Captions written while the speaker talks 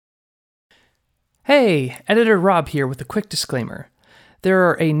Hey, Editor Rob here with a quick disclaimer. There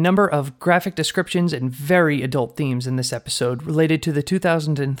are a number of graphic descriptions and very adult themes in this episode related to the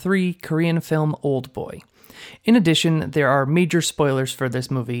 2003 Korean film Oldboy. In addition, there are major spoilers for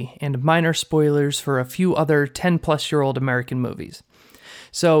this movie and minor spoilers for a few other 10-plus-year-old American movies.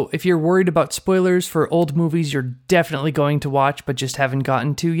 So if you're worried about spoilers for old movies you're definitely going to watch but just haven't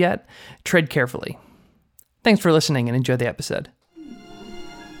gotten to yet, tread carefully. Thanks for listening and enjoy the episode.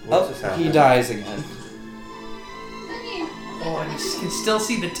 He dies again. Oh, and you can still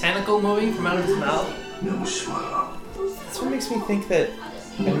see the tentacle moving from out of his mouth. That's what makes me think that.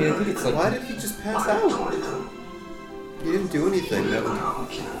 I think it's like. Why did he just pass out? He didn't do anything.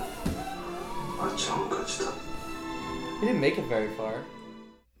 He didn't make it very far.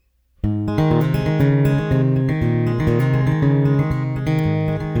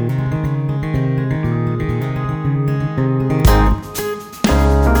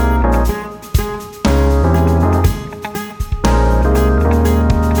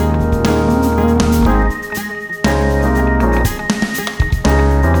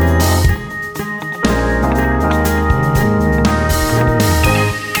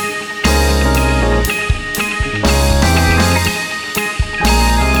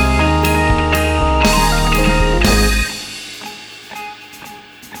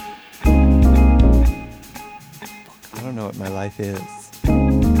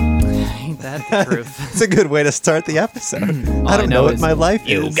 Ain't that the truth? It's a good way to start the episode. I don't know what my life is.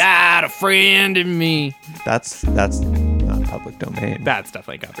 You got a friend in me. That's not public domain. That's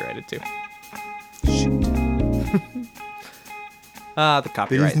definitely copyrighted too. Shoot. The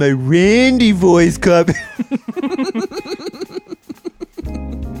copyright. There's my Randy voice copy. I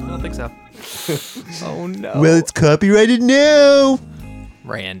don't think so. Oh no. Well, it's copyrighted now.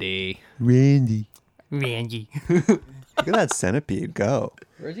 Randy. Randy. Randy. Look at that centipede go.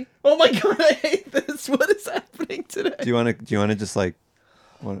 Where is he? Oh my god, I hate this. What is happening today? Do you want to just like?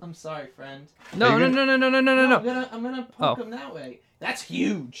 I'm sorry, friend. No. I'm gonna poke him that way. That's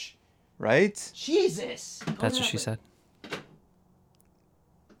huge. Right? Jesus. That's what she said.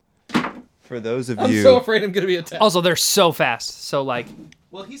 For those of I'm you, so afraid I'm gonna be attacked. Also, they're so fast. So, like,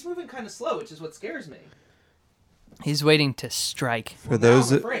 Well, he's moving kind of slow, which is what scares me. he's waiting to strike. for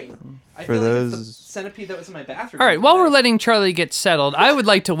those, now I'm afraid. I for feel those- like it's the centipede that was in my bathroom. All right, while we're letting Charlie get settled, I would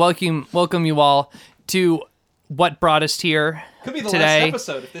like to welcome you all to what brought us here could be the today. last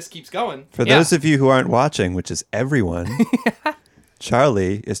episode if this keeps going. for Yeah. those of you who aren't watching, which is everyone,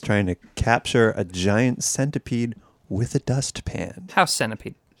 Charlie is trying to capture a giant centipede with a dustpan. House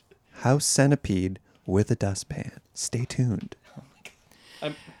centipede. House centipede with a dustpan. Stay tuned.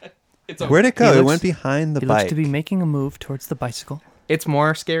 It's over. Where'd it go? He It looks- went behind the He bike. looks to be making a move towards the bicycle. It's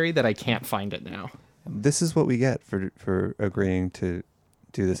more scary that I can't find it now. This is what we get for agreeing to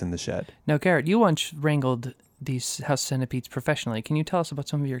do this in the shed. Now, Garrett, you once wrangled these house centipedes professionally. Can you tell us about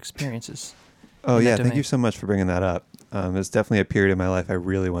some of your experiences? Oh in that yeah, thank domain? you so much for bringing that up. It's definitely a period in my life I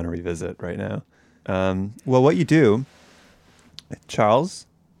really want to revisit right now. Well, what you do, Charles,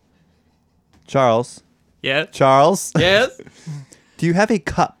 Yeah. Charles, Yes. do you have a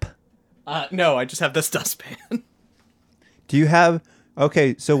cup? No, I just have this dustpan. Do you have?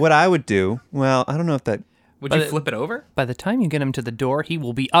 Okay, so what I would do? Well, I don't know if that. Would But you it- flip it over? By the time you get him to the door, he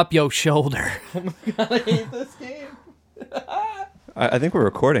will be up your shoulder. I hate this game. I think we're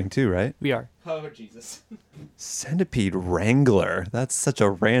recording too, right? We are. Oh Jesus. Centipede wrangler. That's such a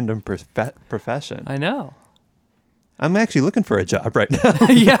random profession. I know. I'm actually looking for a job right now.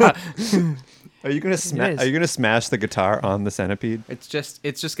 Yeah. Are you gonna smash? is. Are you gonna smash the guitar on the centipede? It's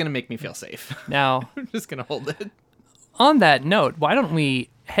just gonna make me feel safe. Now, I'm just gonna hold it. on that note, why don't we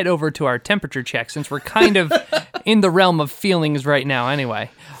head over to our temperature check since we're kind of in the realm of feelings right now anyway.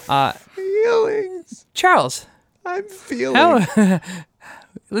 Feelings. Charles, I'm feeling. how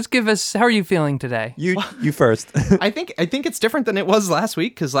are you feeling today? You first. I think it's different than it was last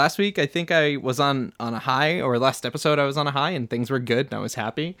week, because last week I think I was on a high, or last episode I was on a high and things were good and I was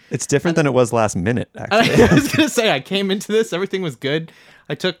happy. It's different than it was last minute, actually. I was gonna say I came into this, everything was good.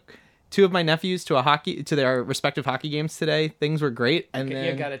 I took two of my nephews to their respective hockey games today. Things were great, and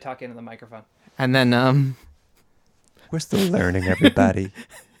You got to talk into the microphone. then We're still learning, everybody.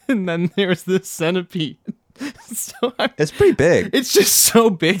 and then there's this centipede. So It's pretty big. it's just so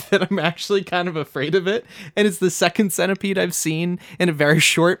big that I'm actually kind of afraid of it. And it's the second centipede I've seen in a very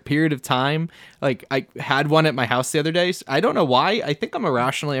short period of time. Like, I had one at my house the other day. I don't know why. I think I'm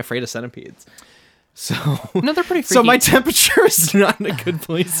irrationally afraid of centipedes. So, No, they're pretty freaky. so my temperature is not in a good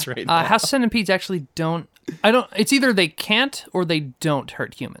place right now. House centipedes actually don't. It's either they can't or they don't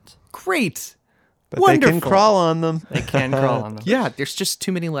hurt humans. Great. But they can Wonderful. crawl on them. They can crawl on them. Yeah, there's just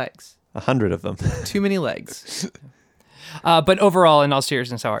too many legs. 100 of them. Too many legs. But overall, in all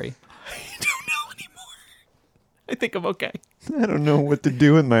seriousness, how are you? I don't know anymore. I think I'm okay. I don't know what to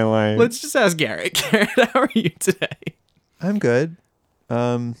do with my life. Let's just ask Garrett. Garrett, how are you today? I'm good.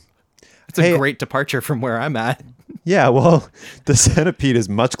 It's a Hey. great departure from where I'm at. Yeah, well, the centipede is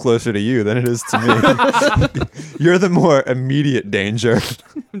much closer to you than it is to me. You're the more immediate danger.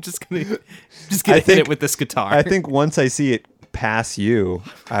 I'm just gonna I hit think- it with this guitar. I think once I see it pass you,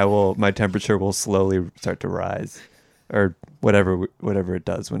 my temperature will slowly start to rise, or whatever it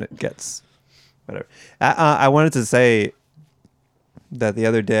does when it gets whatever. I wanted to say that the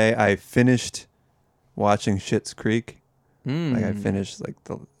other day I finished watching Schitt's Creek. Like I finished like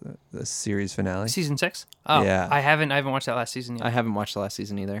the series finale. Season 6? Oh, Yeah. I haven't watched that last season yet. I haven't watched the last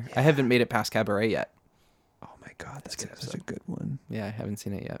season either. I haven't made it past Cabaret yet. Oh my god, that's such a good one. Yeah, I haven't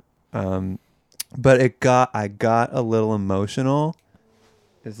seen it yet. But I got a little emotional.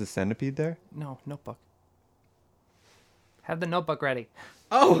 Is the centipede there? No, notebook. Have the notebook ready.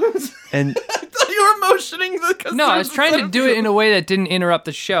 Oh, And I thought you were motioning the. No, I was trying to do it in a way that didn't interrupt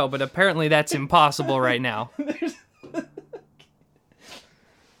the show, but apparently that's impossible right now.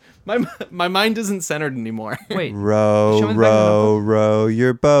 My mind isn't centered anymore. Wait. Show row, me the back of the row, row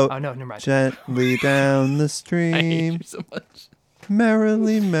your boat Oh, no, never mind. gently down the I hate stream, you so much.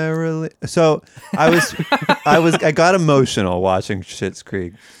 merrily, merrily. So I got emotional watching Schitt's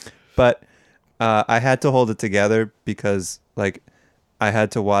Creek, but I had to hold it together because like I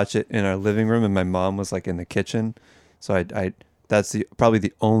had to watch it in our living room and my mom was like in the kitchen, so I that's probably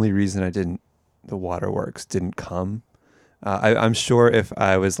the only reason the waterworks didn't come. I'm sure if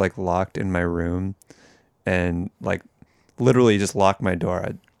I was like locked in my room and like literally just locked my door,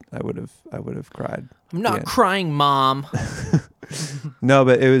 I would have cried. I'm not Yeah. crying, Mom. No,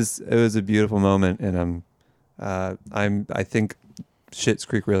 but it was a beautiful moment, and I think Schitt's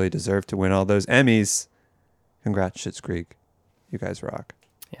Creek really deserved to win all those Emmys. Congrats, Schitt's Creek, you guys rock.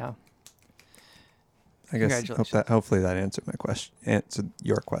 Yeah. I guess Congratulations. hopefully that answered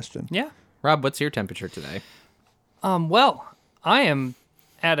your question. Yeah. Rob, what's your temperature today? Well, I am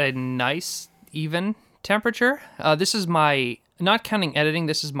at a nice, even temperature. This is not counting editing,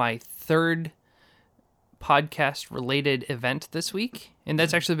 this is my third podcast-related event this week, and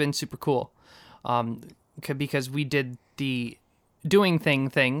that's actually been super cool. Because we did the doing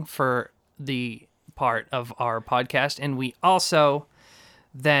thing for the part of our podcast, and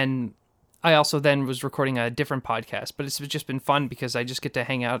I also then was recording a different podcast, but it's just been fun because I just get to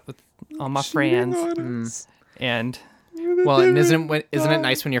hang out with all my friends. And Well, and isn't it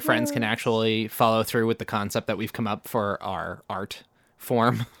nice when your friends can actually follow through with the concept that we've come up for our art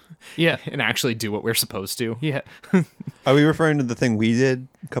form yeah, and actually do what we're supposed to? yeah. Are we referring to the thing we did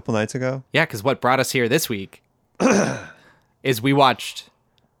a couple nights ago? Yeah, because what brought us here this week is we watched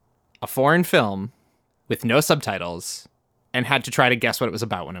a foreign film with no subtitles and had to try to guess what it was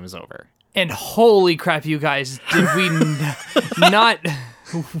about when it was over. And holy crap, you guys, did we not...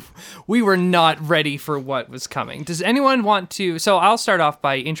 We were not ready for what was coming. Does anyone want to... So I'll start off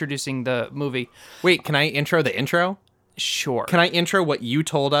by introducing the movie. Wait, can I intro the intro? Sure. Can I intro what you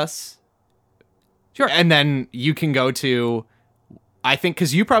told us? Sure. And then you can go to... I think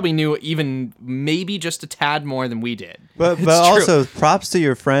because you probably knew even maybe just a tad more than we did. But It's also props to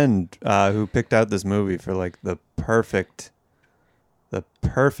your friend who picked out this movie for like the perfect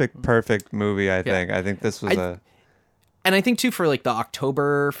movie. I think this was And I think too for like the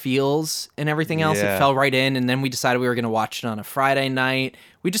October feels and everything else, Yeah. it fell right in. And then we decided we were going to watch it on a Friday night.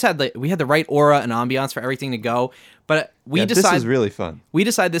 We just had we had the right aura and ambiance for everything to go. But we this decided is really fun. we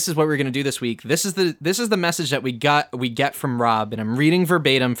decide this is what we're going to do this week. This is the message that we get from Rob, and I'm reading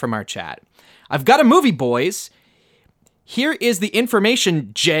verbatim from our chat. I've got a movie, boys. Here is the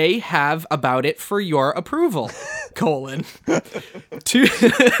information Jay have about it for your approval. : Two,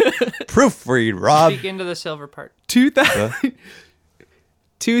 Proofread, Rob. Speak into the silver part.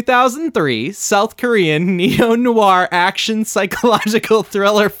 2003 South Korean neo-noir action psychological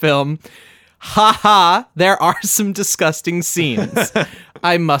thriller film. Haha, there are some disgusting scenes,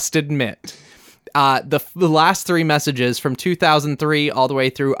 I must admit. The last three messages from 2003 all the way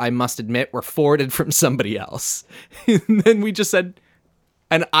through I must admit were forwarded from somebody else. And then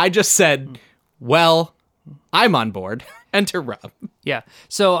I just said, well, I'm on board. Enter Rob. Yeah.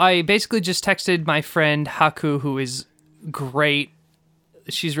 So I basically just texted my friend Haku, who is great.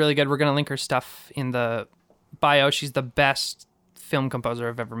 She's really good. We're going to link her stuff in the bio. She's the best film composer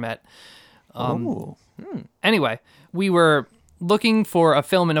I've ever met. Anyway, we were looking for a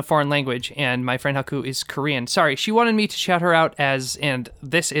film in a foreign language, and my friend Haku is Korean. Sorry, she wanted me to shout her out as, and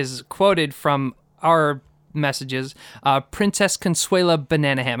this is quoted from our messages. Princess Consuela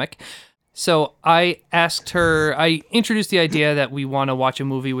Banana Hammock. So I introduced the idea that we want to watch a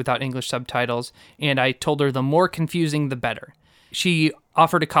movie without English subtitles, and I told her the more confusing, the better. She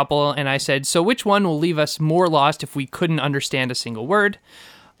offered a couple, and I said, so which one will leave us more lost if we couldn't understand a single word?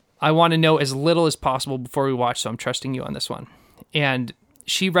 I want to know as little as possible before we watch, so I'm trusting you on this one. And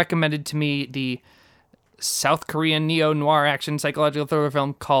she recommended to me the South Korean neo-noir action psychological thriller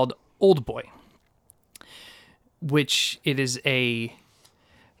film called Old Boy, which it is a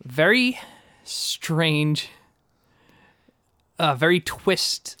very strange, very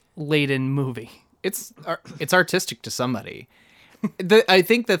twist-laden movie. It's artistic to somebody. I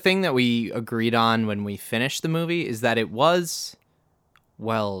think the thing that we agreed on when we finished the movie is that it was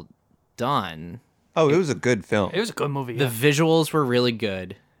well done. Oh, it was a good film. It was a good movie. The visuals were really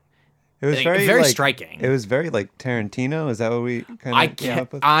good. It was very like, striking. It was very like Tarantino. Is that what we kind of came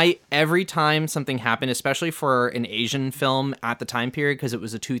up with? Every time something happened, especially for an Asian film at the time period, because it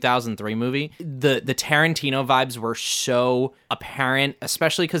was a 2003 movie, the Tarantino vibes were so apparent,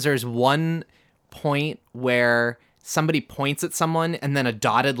 especially because there's one point where somebody points at someone and then a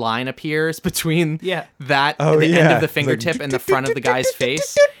dotted line appears between that and the end of the fingertip and the front of the guy's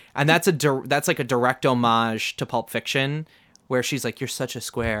face. And that's like a direct homage to Pulp Fiction, where she's like, you're such a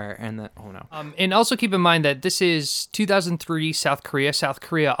square, and that, oh no. And also keep in mind that this is 2003 South Korea. South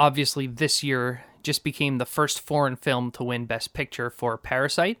Korea, obviously, this year just became the first foreign film to win Best Picture for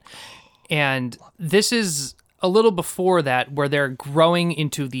Parasite. And this is a little before that, where they're growing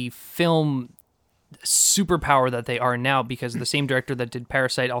into the film superpower that they are now, because the same director that did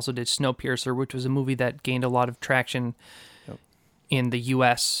Parasite also did Snowpiercer, which was a movie that gained a lot of traction in the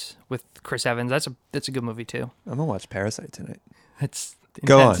U.S. with Chris Evans. That's a good movie too. I'm gonna watch Parasite tonight. It's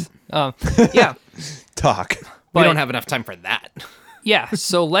intense. Go on. Yeah. Talk. We don't have enough time for that. Yeah.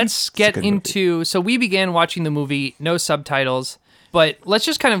 So let's get into. So we began watching the movie, no subtitles, but let's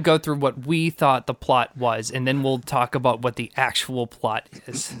just kind of go through what we thought the plot was, and then we'll talk about what the actual plot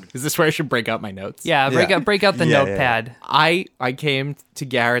is. Is this where I should break out my notes? Yeah. Break out the notepad. I came to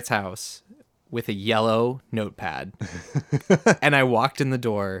Garrett's house with a yellow notepad, and I walked in the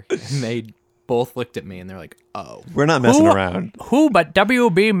door, and they both looked at me, and they're like, "Oh, we're not messing around." Who but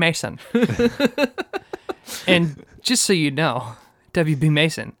W.B. Mason? And just so you know, W.B.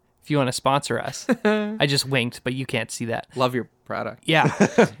 Mason, if you want to sponsor us, I just winked, but you can't see that. Love your product. Yeah,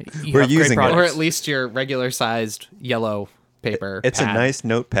 We're using it, or at least your regular-sized yellow paper. It's pad. a nice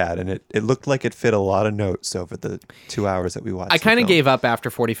notepad, and it looked like it fit a lot of notes over the 2 hours that we watched. I kind of gave up after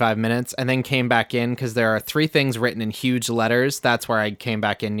 45 minutes and then came back in because there are 3 things written in huge letters. That's where I came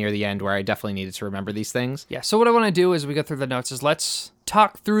back in near the end, where I definitely needed to remember these things. Yeah, so what I want to do as we go through the notes is let's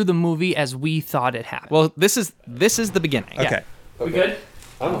talk through the movie as we thought it happened. Well, this is the beginning. Okay. We good?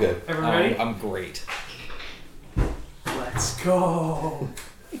 I'm good. Everyone ready? I'm great. Let's go.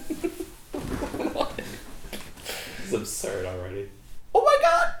 It's absurd already. Oh my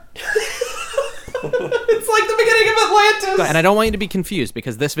god! It's like the beginning of Atlantis! And I don't want you to be confused,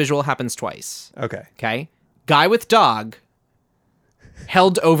 because this visual happens twice. Okay. Okay? Guy with dog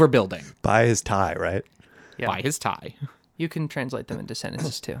held over building By his tie, right? Yeah. by his tie. You can translate them into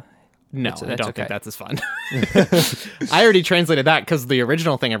sentences too. No, That's I don't okay. think that's as fun. I already translated that because the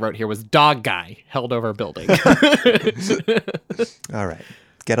original thing I wrote here was dog guy held over building. All right.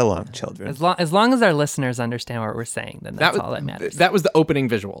 Get along, children. As long as our listeners understand what we're saying, then that's all that matters. That was the opening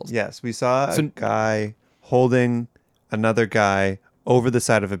visuals. Yes, we saw a guy holding another guy over the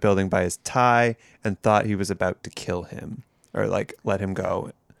side of a building by his tie and thought he was about to kill him or like let him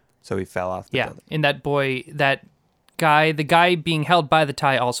go. So he fell off the building. And the guy being held by the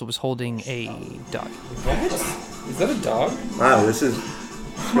tie also was holding a dog. What? Is that a dog? Wow, this is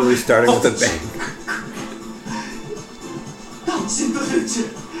really starting with a bang.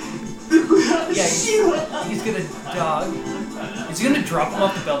 Yeah, he's gonna dog. Is he gonna drop him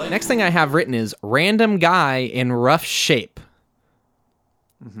off the building? Next thing I have written is random guy in rough shape.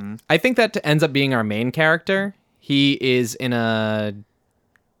 Mm-hmm. I think that ends up being our main character. He is in a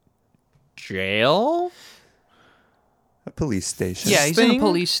jail? A police station. Yeah, he's in a thing?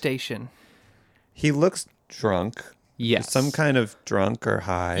 police station. He looks drunk. Yes. Some kind of drunk or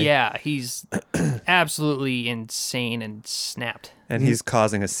high. Yeah, he's absolutely insane and snapped. And he's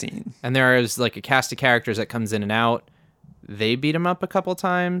causing a scene. And there is like a cast of characters that comes in and out. They beat him up a couple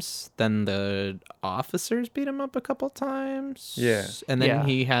times. Then the officers beat him up a couple times. Yeah. And then Yeah.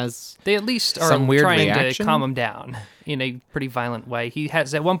 he has... They at least are Some weird trying reaction? to calm him down in a pretty violent way. He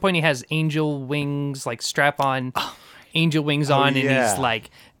has at one point he has angel wings, like strap on angel wings on, and yeah. he's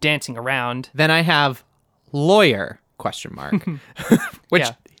like dancing around. Then I have lawyer, question mark. Which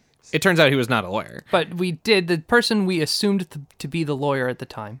Yeah. It turns out he was not a lawyer. But the person we assumed to be the lawyer at the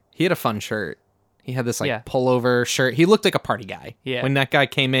time. He had a fun shirt. He had this Yeah. pullover shirt. He looked like a party guy. Yeah. When that guy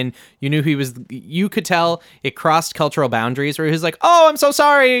came in, you could tell it crossed cultural boundaries where he was like, "Oh, I'm so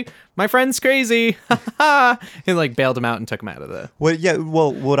sorry. My friend's crazy." And like bailed him out and took him out of the.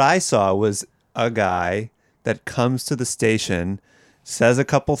 What I saw was a guy that comes to the station, says a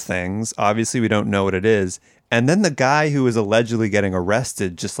couple things. Obviously, we don't know what it is. And then the guy who was allegedly getting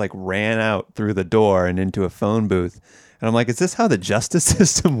arrested just like ran out through the door and into a phone booth. And I'm like, is this how the justice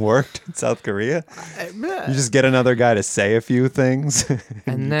system worked in South Korea? You just get another guy to say a few things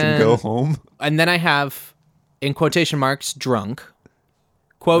and you can go home. And then I have, in quotation marks, drunk.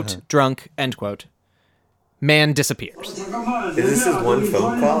 Quote, drunk, end quote. Man disappears. Is this his one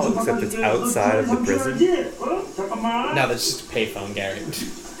phone call, except it's outside of the prison? No, that's just a payphone, Gary.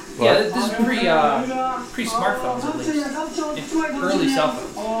 Yeah, this is pre-smartphones at least. Early cell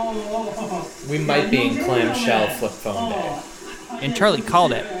phones. We might be in clamshell flip phone day. And Charlie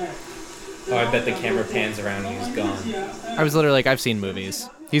called it. Oh, I bet the camera pans around and he's gone. I was literally like, I've seen movies.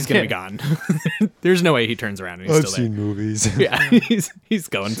 He's going to be gone. There's no way he turns around and he's still there. movies. Yeah, he's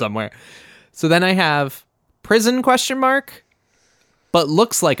going somewhere. So then I have prison ? But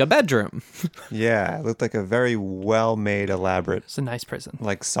looks like a bedroom. Yeah, it looked like a very well-made, elaborate, It's a nice prison.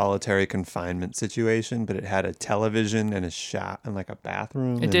 like solitary confinement situation, but it had a television and a shop and like a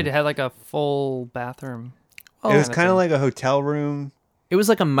bathroom. It did. It had like a full bathroom. It was kind of like a hotel room, It was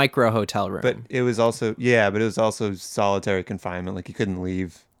like a micro hotel room. but it was also solitary confinement. Like you couldn't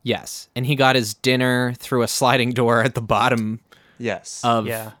leave. Yes. And he got his dinner through a sliding door at the bottom Yes. of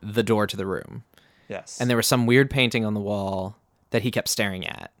Yeah. the door to the room. Yes. And there was some weird painting on the wall that he kept staring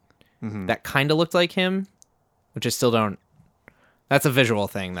at. That kind of looked like him, which I still don't. That's a visual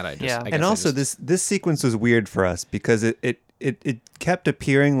thing that I just. Yeah. I guess And I also, just- this sequence was weird for us because it kept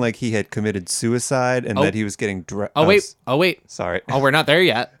appearing like he had committed suicide and that he was getting. Oh wait. Sorry. Oh, we're not there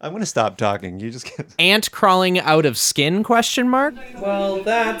yet. I'm gonna stop talking. You just. Ant crawling out of skin ? Well,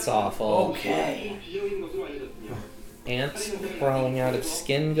 that's awful. Okay. Ants crawling out of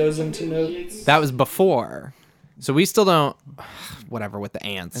skin goes into notes. That was before. So we still don't. Whatever with the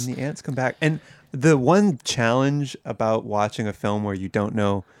ants. And the ants come back. And the one challenge about watching a film where you don't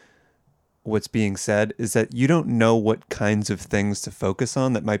know what's being said is that you don't know what kinds of things to focus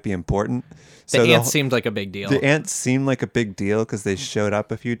on that might be important. The ants seemed like a big deal. The ants seemed like a big deal because they showed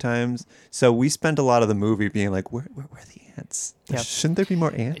up a few times. So we spent a lot of the movie being like, where are the ants? Yep. Shouldn't there be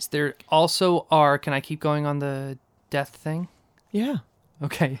more ants? There also are. Can I keep going on the death thing? Yeah.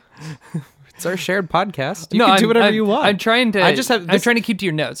 Okay. It's our shared podcast. You can do whatever you want. I'm trying to. I just have. I'm trying to keep to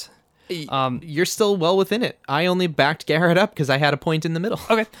your notes. You're still well within it. I only backed Garrett up because I had a point in the middle.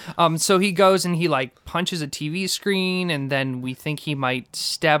 Okay. So he goes and he like punches a TV screen, and then we think he might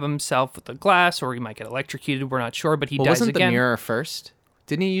stab himself with a glass, or he might get electrocuted. We're not sure, but he Well, dies wasn't again. the mirror first?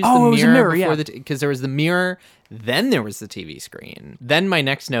 Didn't he use Oh, the it was a mirror mirror, before yeah. the? Because there was the mirror, then there was the TV screen. Then my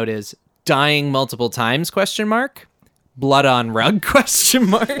next note is dying multiple times ? Blood on rug ? I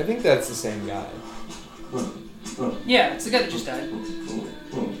think that's the same guy. Yeah, it's the guy that just died.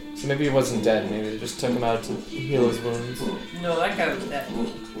 So maybe he wasn't dead. Maybe they just took him out to heal his wounds. No, that guy was dead.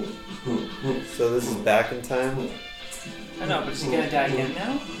 So this is back in time? I know, but is he gonna die again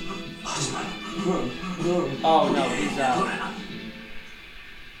now? Oh no, he's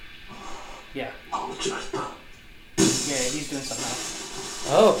yeah. Yeah, he's doing something else.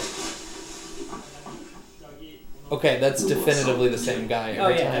 Oh. Okay, that's definitively the same guy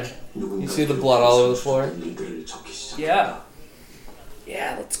every yeah. time. You see the blood all over the floor? Yeah.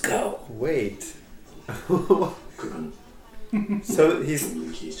 Yeah, let's go. Wait. So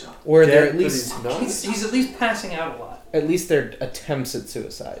he's Or they're dead, at least but he's not? He's at least passing out a lot. At least they're attempts at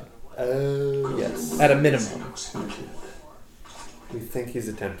suicide. Oh, yes. At a minimum. We think he's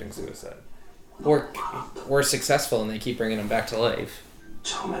attempting suicide. Or successful and they keep bringing him back to life.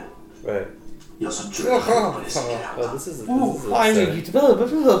 Right. Oh, this is why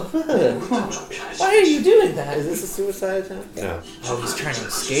are you doing that? Is this a suicide attempt? No. Oh, he's trying to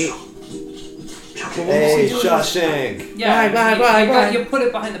escape. Hey, Shawshank! Yeah, Bye. You put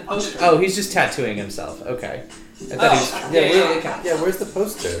it behind the poster. Oh, he's just tattooing himself. Okay. I thought Yeah, where's the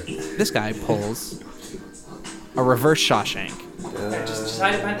poster? This guy pulls a reverse Shawshank, Just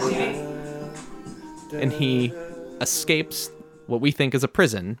hide it behind the TV. and he escapes what we think is a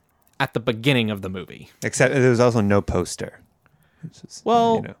prison at the beginning of the movie. Except there was also no poster.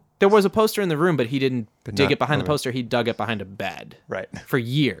 Well, there was a poster in the room, but he didn't But dig not- it behind the okay. poster. He dug it behind a bed. Right. For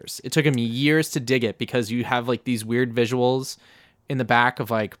years. It took him years to dig it because you have like these weird visuals in the back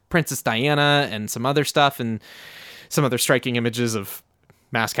of like Princess Diana and some other stuff and some other striking images of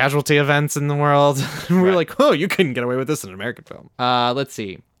mass casualty events in the world. We're Right. like, oh, you couldn't get away with this in an American film. Let's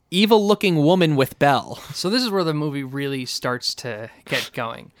see. Evil-looking woman with bell. So this is where the movie really starts to get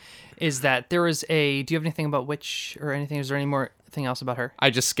going. Is that there is a... Do you have anything about Witch or anything? Is there any more thing else about her? I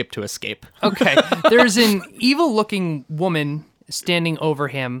just skipped to escape. Okay. There's an evil-looking woman standing over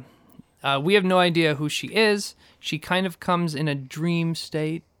him. We have no idea who she is. She kind of comes in a dream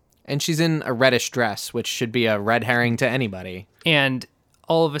state. And she's in a reddish dress, which should be a red herring to anybody. And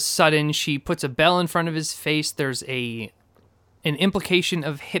all of a sudden, she puts a bell in front of his face. There's an implication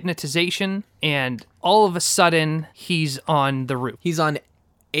of hypnotization. And all of a sudden, he's on the roof. He's on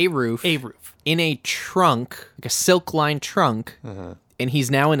a roof. A roof. In a trunk, like a silk-lined trunk. And he's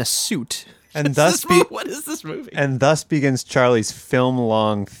now in a suit. And thus What is this movie? and thus begins Charlie's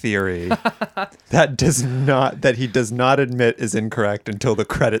film-long theory that he does not admit is incorrect until the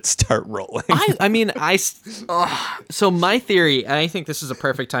credits start rolling. So my theory, and I think this is a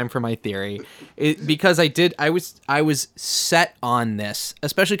perfect time for my theory, because I was set on this,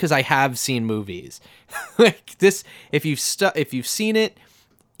 especially because I have seen movies like this. If you've seen it,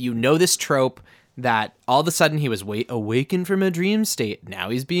 you know this trope that all of a sudden he was awakened from a dream state. Now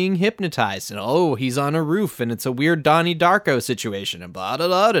he's being hypnotized, and he's on a roof, and it's a weird Donnie Darko situation, and blah, blah,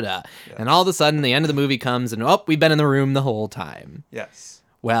 blah, blah, blah. Yes. And all of a sudden the end of the movie comes, and we've been in the room the whole time. Yes.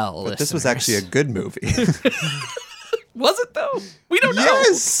 Well, but this was actually a good movie. Was it, though? We don't know.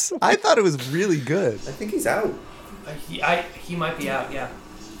 Yes! I thought it was really good. I think he's out. He might be out, yeah.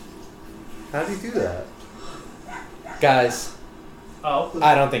 How did he do that? Guys, Oh.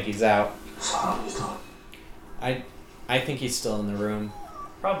 I don't think he's out. I think he's still in the room.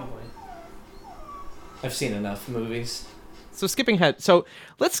 Probably. I've seen enough movies. So skipping ahead. So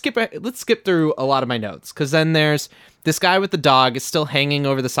let's skip through a lot of my notes, because then there's this guy with the dog is still hanging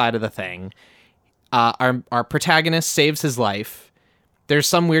over the side of the thing. Our protagonist saves his life. There's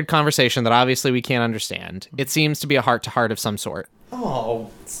some weird conversation that obviously we can't understand. It seems to be a heart-to-heart of some sort.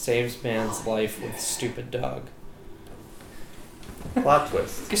 Oh, saves man's life with stupid dog. Plot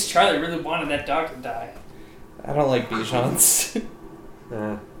twist. Because Charlie really wanted that dog to die. I don't like Bichons.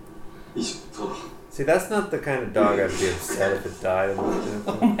 See, that's not the kind of dog I'd be upset if it died.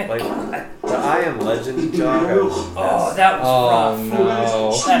 Like, the I Am Legend dog, I was a mess. That was Oh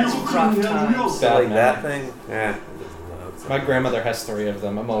no. That's rough times. So, like, Bad that man. thing, My grandmother has 3 of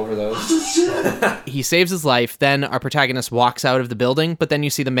them. I'm over those. He saves his life. Then our protagonist walks out of the building, but then you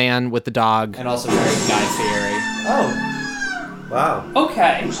see the man with the dog. And also very Guy Fieri. Oh. Wow.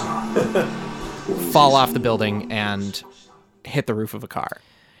 Okay. Fall off the building and hit the roof of a car.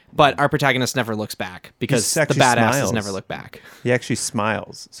 But our protagonist never looks back, because the actually badasses smiles. never look back. He actually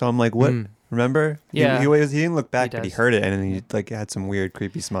smiles. So I'm like, what? Remember? Yeah. He didn't look back, but he does. heard it, and then he like had some weird,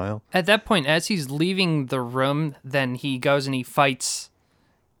 creepy smile. At that point, as he's leaving the room, then he goes and he fights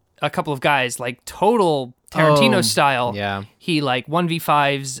a couple of guys, like total Tarantino style. yeah. He like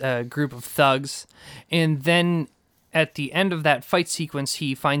 1v5s a group of thugs. And then at the end of that fight sequence,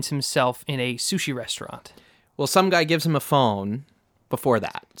 he finds himself in a sushi restaurant. Well, some guy gives him a phone before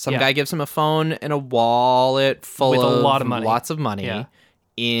that. Some Yeah. guy gives him a phone and a wallet full With a of lot of money. lots of money Yeah.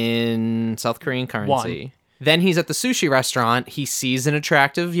 in South Korean currency. Won. Then he's at the sushi restaurant. He sees an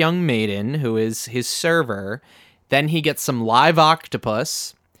attractive young maiden who is his server. Then he gets some live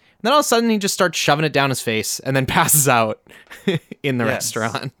octopus. Then all of a sudden he just starts shoving it down his face and then passes out in the Yes.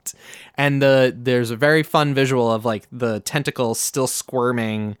 restaurant. And there's a very fun visual of like the tentacles still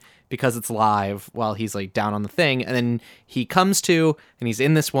squirming because it's live while he's like down on the thing. And then he comes to and he's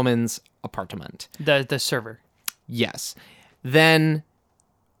in this woman's apartment. The server. Yes. Then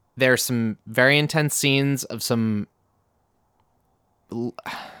there's some very intense scenes of some...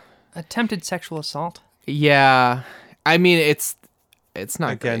 Attempted sexual assault. Yeah. I mean, it's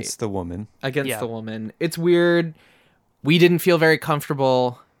not Against the woman. against Yeah. the woman. It's weird. We didn't feel very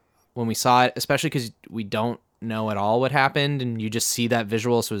comfortable when we saw it, especially because we don't know at all what happened, and you just see that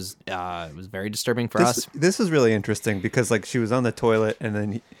visual. So it was very disturbing for us. This was really interesting because like she was on the toilet, and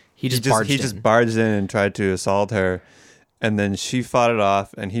then He just just barged in and tried to assault her, and then she fought it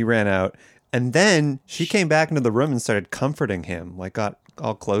off, and he ran out, and then she came back into the room and started comforting him, like got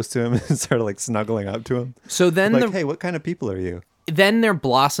all close to him and started like snuggling up to him. So then Like, hey, what kind of people are you? then there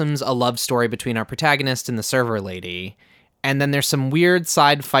blossoms a love story between our protagonist and the server lady. And then there's some weird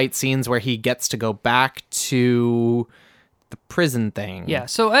side fight scenes where he gets to go back to the prison thing. Yeah,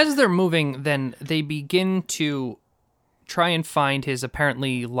 so as they're moving, then they begin to try and find his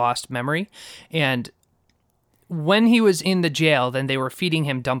apparently lost memory. And when he was in the jail, then they were feeding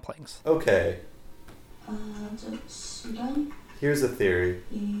him dumplings. Okay, 저 수단 here's a theory.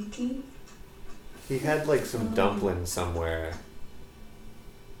 얘기 He had like some dumpling somewhere.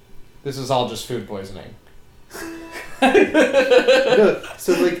 This is all just food poisoning. No,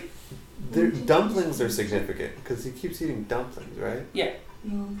 so like, dumplings are significant because he keeps eating dumplings, right? Yeah.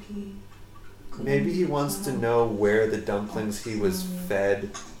 여기 Maybe he wants to know where the dumplings he was fed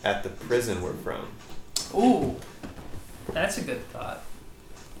at the prison were from, Ooh, that's a good thought.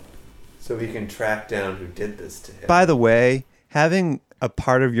 so he can track down who did this to him. By the way, having a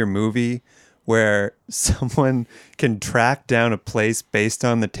part of your movie where someone can track down a place based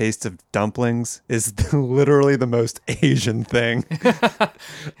on the taste of dumplings is literally the most Asian thing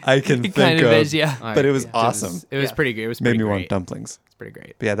I can It think kind of is, yeah. But it was awesome. It was Yeah. pretty good. It was Made pretty me great. want dumplings. It's pretty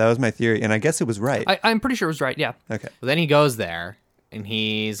great. But yeah, that was my theory, and I guess it was right. I'm pretty sure it was right, yeah. Okay. Well, then he goes there, and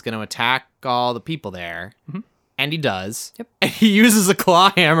he's going to attack all the people there. And he does. Yep. And he uses a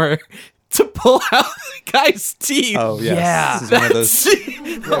claw hammer to pull out the guy's teeth. Oh yes. Yeah. This is one of those.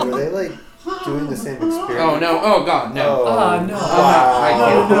 Scene. Yeah, were they like doing the same experiment? Oh no! Oh god, no! Oh, no. I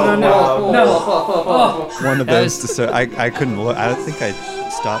can't. No. One of That those. I couldn't look. I don't think I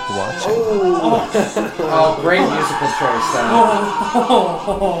stopped watching. Oh, great musical choice.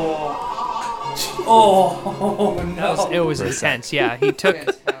 No. It was intense, yeah. He took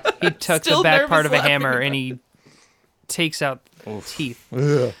Still the back nervous part of a laughing hammer about and he takes out teeth.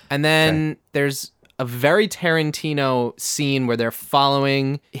 And then there's a very Tarantino scene where they're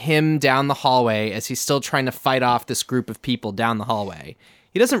following him down the hallway as he's still trying to fight off this group of people down the hallway.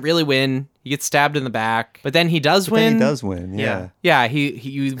 He doesn't really win. He gets stabbed in the back, but then he does But win. then he does win. Yeah. Yeah,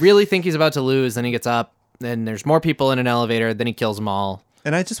 you really think he's about to lose, then he gets up, then there's more people in an elevator, then he kills them all.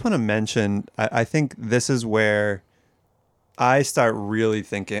 And I just want to mention, I think this is where I start really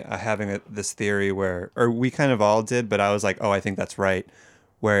thinking, having this theory where, or we kind of all did, but I was like, oh, I think that's right.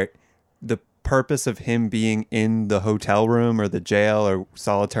 Where the purpose of him being in the hotel room or the jail or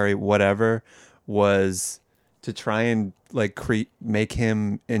solitary, whatever, was to try and like make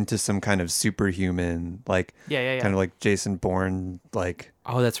him into some kind of superhuman, like Yeah. kind of like Jason Bourne, like.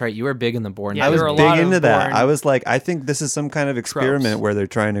 Oh, that's right. You were big in the Bourne. Yeah, I was there are a big lot of into that. Bourne I was like, I think this is some kind of experiment tropes. where they're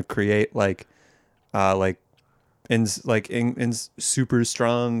trying to create in super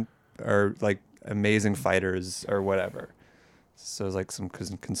strong or like amazing fighters or whatever. So it's like some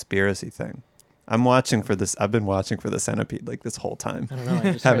conspiracy thing. I'm watching for this. I've been watching for the Centipede like this whole time. I don't know.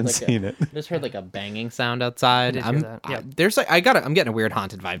 I just Haven't seen it. I just heard like a banging sound outside. I did hear that, yeah. I'm getting a weird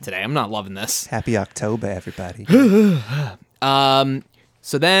haunted vibe today. I'm not loving this. Happy October, everybody.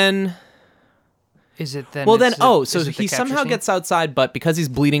 So then Is it then? Well, then, is it- so is it the he capture somehow scene? gets outside, but because he's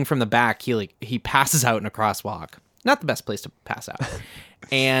bleeding from the back, he passes out in a crosswalk. Not the best place to pass out.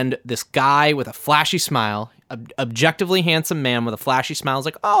 And this guy with a flashy smile, objectively handsome man with a flashy smile, is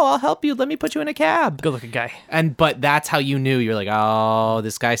like, "Oh, I'll help you. Let me put you in a cab." Good looking guy. But that's how you knew. You're like, "Oh,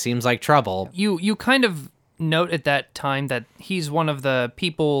 this guy seems like trouble." You kind of note at that time that he's one of the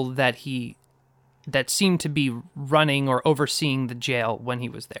people that seemed to be running or overseeing the jail when he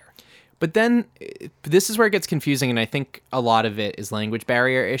was there. But then this is where it gets confusing, and I think a lot of it is language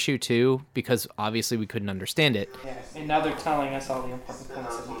barrier issue too, because obviously we couldn't understand it. Yeah, and now they're telling us all the important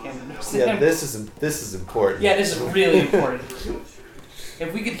points that we can't understand. Yeah, this is important. Yeah, this is really important.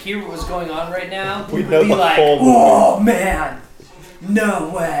 If we could hear what was going on right now, We'd would know be the like, whole movie. "Oh man, no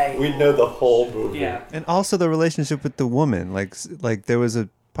way." We know the whole movie. Yeah. And also the relationship with the woman. Like there was a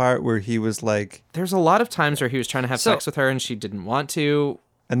part where he was like, There's a lot of times where he was trying to have sex with her and she didn't want to.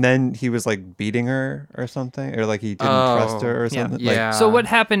 and then he was like beating her or something, or like he didn't trust her or yeah. something. Yeah. Like, So what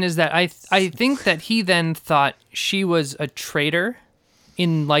happened is that I think that he then thought she was a traitor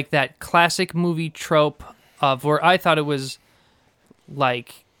in like that classic movie trope of where I thought it was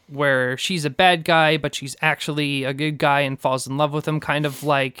like where she's a bad guy but she's actually a good guy and falls in love with him, kind of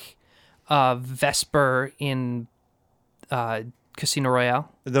like Vesper in Casino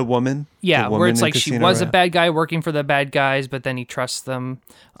Royale. the woman. Yeah, The where woman it's in like she Casino was a Royale. bad guy working for the bad guys, but then he trusts them.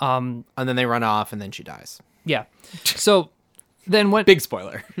 And then they run off and then she dies. Yeah. So then what Big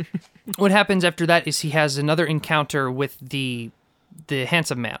spoiler. what happens after that is he has another encounter with the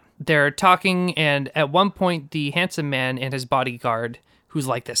handsome man. They're talking, and at one point the handsome man and his bodyguard, who's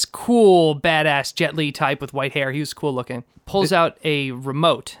like this cool badass Jet Li type with white hair, he was cool looking, pulls out a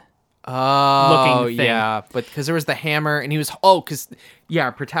remote. Oh, looking thing. yeah. But because there was the hammer and he was,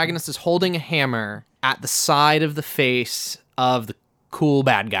 protagonist is holding a hammer at the side of the face of the cool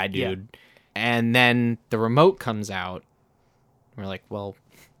bad guy dude. And then the remote comes out. We're like, well,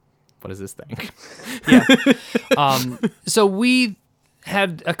 what is this thing? So we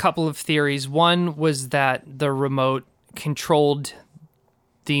had a couple of theories. One was that the remote controlled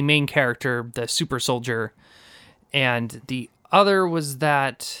the main character, the super soldier, and the other was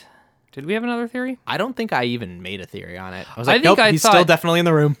that Did we have another theory? I don't think I even made a theory on it. I was I like, think nope, I he's thought- still definitely in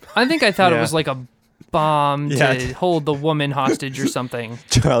the room. I think I thought it Yeah. was like a bomb Yeah. to hold the woman hostage or something.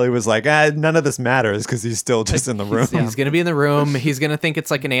 Charlie was like, none of this matters because he's still just in the room. He's going to be in the room. He's going to think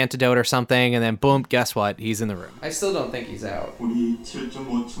it's like an antidote or something. And then boom, guess what? He's in the room. I still don't think he's out. 우리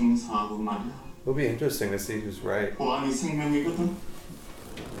 7.5층 4부 말이야. It'll be interesting to see who's right. 보안이 생명이거든.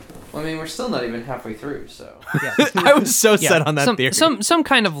 Well, I mean, we're still not even halfway through, so. I was so set on that some, theory. Some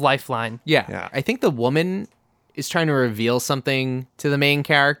kind of lifeline. Yeah. I think the woman is trying to reveal something to the main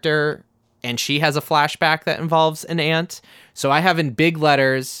character, and she has a flashback that involves an ant. So I have in big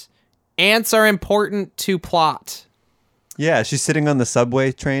letters, ants are important to plot. Yeah, she's sitting on the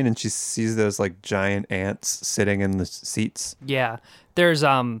subway train and she sees those like giant ants sitting in the seats. Yeah. There's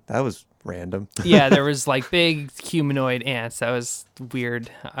That was random. yeah, there was like big humanoid ants. That was weird.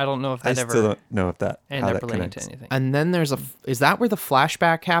 I don't know if I that still ever don't know if that ended how up that relating to connects. anything. And then there's is that where the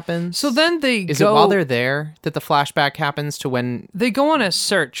flashback happens? So then they is go it while they're there that the flashback happens to when they go on a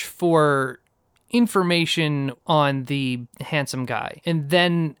search for information on the handsome guy. And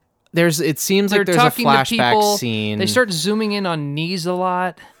then it seems they're like there's a talking to flashback people. scene. They start zooming in on knees a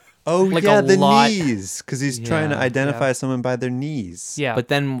lot. Oh Like yeah, a the lot. knees, because he's trying to Yeah, identify someone by their knees. Yeah. But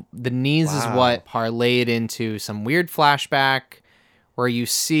then the knees is Wow. what parlayed into some weird flashback where you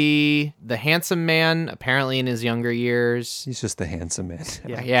see the handsome man apparently in his younger years. He's just the handsome man.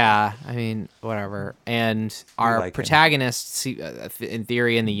 Yeah, I mean, whatever. And our like him. protagonist, in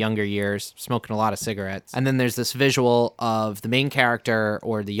theory, in the younger years, smoking a lot of cigarettes. And then there's this visual of the main character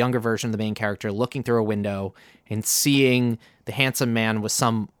or the younger version of the main character looking through a window and seeing the handsome man with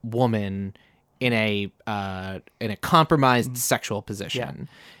some woman in a compromised sexual position.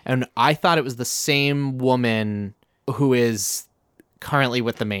 And I thought it was the same woman who is currently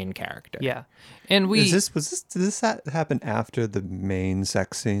with the main character. Yeah. And Did this happen after the main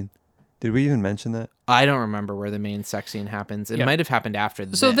sex scene? Did we even mention that? I don't remember where the main sex scene happens. It Yeah. might have happened after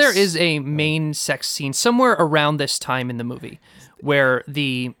this. So there is a main sex scene somewhere around this time in the movie where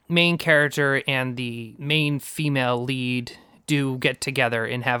the main character and the main female lead do get together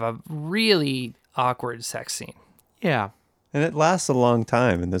and have a really awkward sex scene. Yeah. And it lasts a long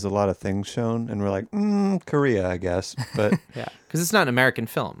time, and there's a lot of things shown, and we're like, Korea, I guess. But Yeah. Because it's not an American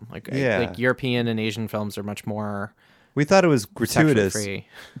film. Like European and Asian films are much more we thought it was sexually gratuitous, free.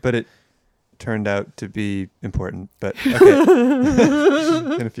 but it turned out to be important. But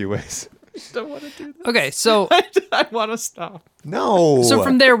okay, in a few ways. Don't want to do that. Okay, so I want to stop. No. so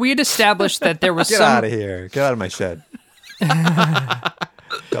from there we had established that there was Get some out of here. Get out of my shed.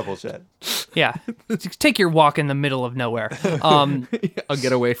 Double shed. yeah, take your walk in the middle of nowhere. Um, I'll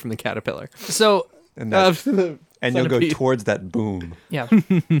get away from the caterpillar. so And, that, The and you'll go centipede. towards that boom. yeah.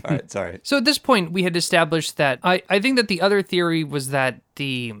 All right, sorry. So at this point, we had established that I think that the other theory was that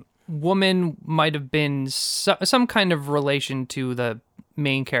the woman might have been some kind of relation to the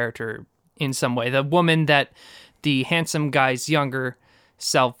main character in some way. The woman that the handsome guy's younger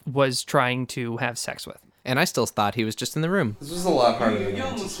self was trying to have sex with. And I still thought he was just in the room. This was a lot harder than I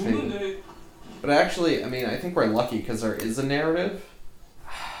anticipated. But actually, I mean, I think we're lucky because there is a narrative.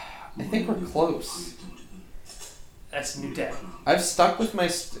 I think we're close. That's New Day. I've stuck with my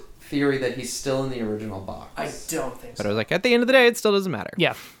theory that he's still in the original box. I don't think But I was like, at the end of the day, it still doesn't matter.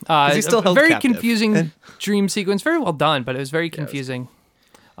 Yeah. he's still a held very captive. confusing dream sequence. Very well done, but it was very confusing.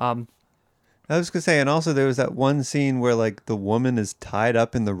 I was gonna say, and also there was that one scene where like the woman is tied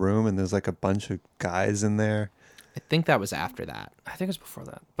up in the room, and there's like a bunch of guys in there. I think that was after that. I think it was before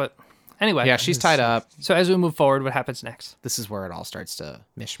that. But anyway. Yeah, she's tied up. So as we move forward, what happens next? This is where it all starts to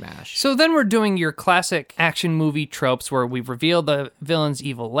mishmash. So then we're doing your classic action movie tropes where we reveal the villain's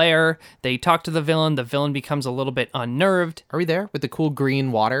evil lair. They talk to the villain becomes a little bit unnerved. Are we there with the cool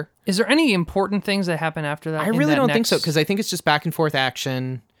green water? Is there any important things that happen after that? I in really that don't think so, next- because I think it's just back and forth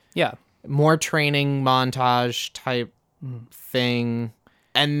action, Yeah. more training montage type thing.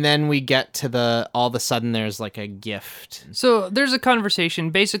 And then we get to all of a sudden there's like a gift. So there's a conversation.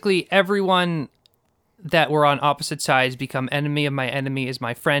 Basically, everyone that were on opposite sides become enemy of my enemy is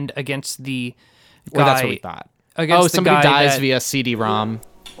my friend against the guy. Well, that's what we thought. Against Oh, the somebody guy dies that- via CD-ROM.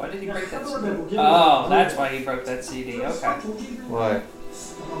 Why did he break that CD? Oh, that's why he broke that CD. Okay. What?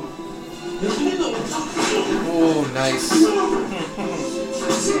 Oh, nice.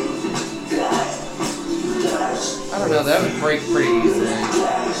 I don't know, that would break pretty easily.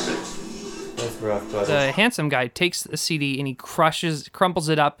 That's rough, but The handsome guy takes the CD and he crumples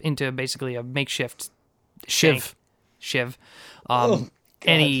it up into basically a makeshift Shiv. shiv. And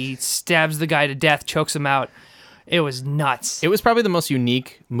he stabs the guy to death, chokes him out. It was nuts. It was probably the most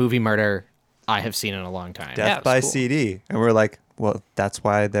unique movie murder I have seen in a long time. Death Yeah, it was by cool. CD, and we're like, well, that's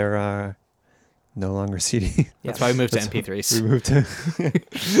why they're no longer CD. That's why we moved to We MP3s. moved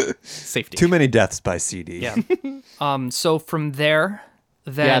to Safety. too many deaths by CD. Yeah. So from there,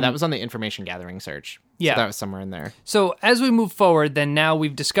 then Yeah, that was on the information gathering search. Yeah. So that was somewhere in there. So as we move forward, then now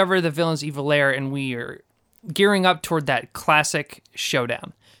we've discovered the villain's evil lair, and we are gearing up toward that classic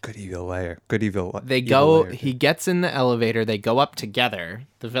showdown. Good evil layer. Good evil. They evil go, layer. he gets in the elevator, they go up together.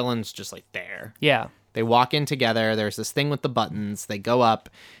 The villain's just like there. Yeah. They walk in together. There's this thing with the buttons. They go up.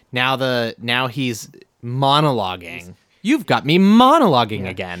 Now he's monologuing. You've got me monologuing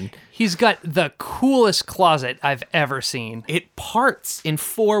again. He's got the coolest closet I've ever seen. It parts in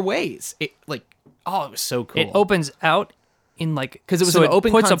 4 ways. It it was so cool. It opens out in like 'Cause it was so an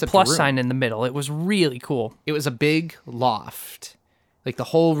open puts a concept plus room. sign in the middle. It was really cool. It was a big loft. Like the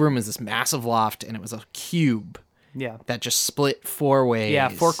whole room was this massive loft, and it was a cube Yeah. that just split 4 ways. Yeah,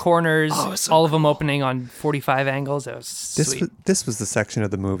 4 corners, Oh, it was so all of them opening on 45 angles. It was This sweet. was, this was the section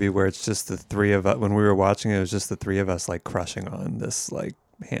of the movie where it's just the 3 of us. When we were watching it, it was just the 3 of us like crushing on this like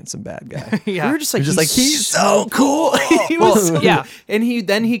handsome bad guy. Yeah. We were just like, he's so cool. he was Well, yeah. And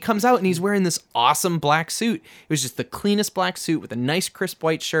then he comes out and he's wearing this awesome black suit. It was just the cleanest black suit with a nice crisp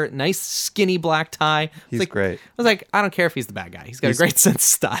white shirt, nice skinny black tie. He's like, great. I was like, I don't care if he's the bad guy. He's got a great sense of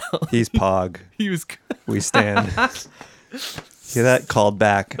style. He's Pog. He was good. We stand. Hear that? Called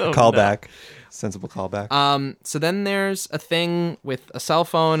back. Callback. Sensible callback. So then there's a thing with a cell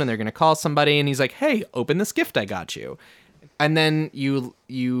phone and they're going to call somebody and he's like, hey, open this gift I got you. And then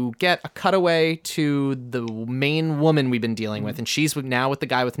you get a cutaway to the main woman we've been dealing with, and she's now with the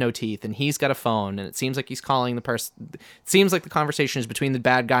guy with no teeth, and he's got a phone, and it seems like he's calling the person. It seems like the conversation is between the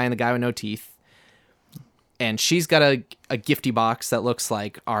bad guy and the guy with no teeth. And she's got a gifty box that looks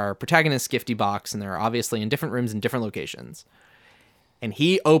like our protagonist's gifty box, and they're obviously in different rooms in different locations. And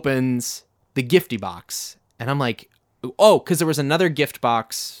he opens the gifty box, and I'm like, oh, because there was another gift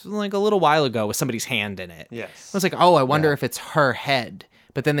box like a little while ago with somebody's hand in it. Yes. I was like, oh, I wonder if it's her head.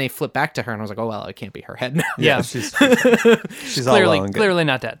 But then they flip back to her, and I was like, oh, well, it can't be her head now. Yeah. She's all well and good. Clearly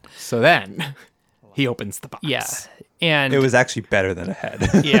not dead. So then he opens the box. Yeah. And It was actually better than a head.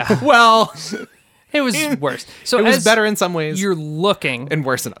 yeah. Well, It was worse. So it was as better in some ways You're looking and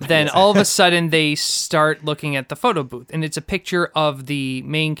worse in others. then all of a sudden they start looking at the photo booth, and it's a picture of the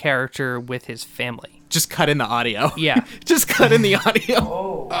main character with his family. Just cut in the audio. Yeah. Just cut in the audio.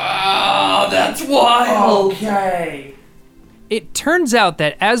 Oh, that's wild. Okay. It turns out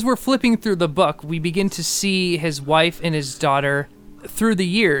that as we're flipping through the book, we begin to see his wife and his daughter through the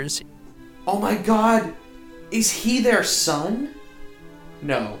years. Oh my god. Is he their son?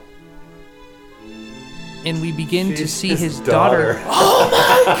 No. And we begin to She's see his his daughter.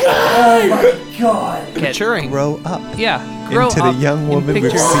 God. get- Maturing. Grow up grow into up the young in woman we've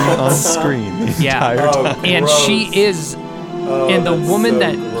pictures. seen on screen the Yeah. entire time. And she is, and the that's woman so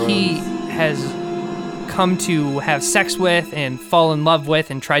that gross. he has come to have sex with and fall in love with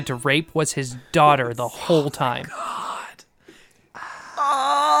and tried to rape was his daughter the whole time.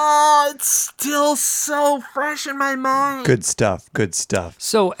 Oh, it's still so fresh in my mind. Good stuff. Good stuff.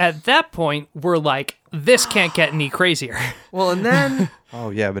 So at that point, we're like, this can't get any crazier. Well, and then, Oh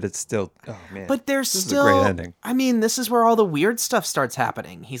yeah, but it's still. Oh man. but there's This is a still. great ending. I mean, this is where all the weird stuff starts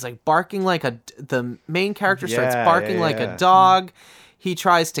happening. He's like barking like the main character starts Yeah, barking yeah, like yeah. a dog. He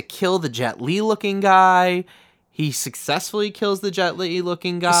tries to kill the Jet Li looking guy. He successfully kills the Jet Li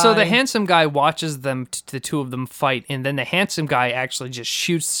looking guy. So the handsome guy watches them, the two of them fight, and then the handsome guy actually just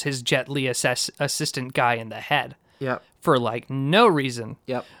shoots his Jet Li assistant guy in the head Yep. for like no reason.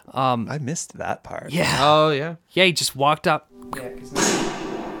 Yep. I missed that part. Yeah. Oh yeah. Yeah, he just walked up.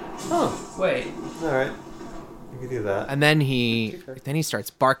 Wait. All right, you can do that. And then he starts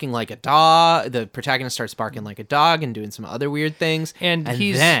barking like a dog. The protagonist starts barking like a dog and doing some other weird things. And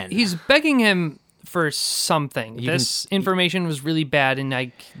he's begging him for something. This information was really bad,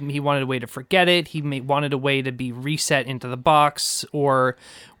 and he wanted a way to forget it. He wanted a way to be reset into the box, or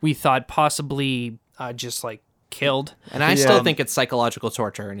we thought possibly just like killed. And I still think it's psychological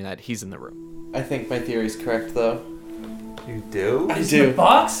torture and that he's in the room. I think my theory's correct though. You do? I do.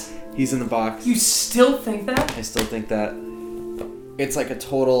 Box? He's in the box. You still think that? I still think that it's like a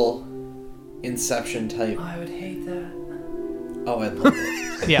total Inception type. I would hate that. Oh, I love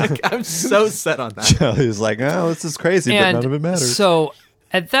it. Yeah. I'm so set on that. Charlie was like, "Oh, this is crazy, but none of it matters." So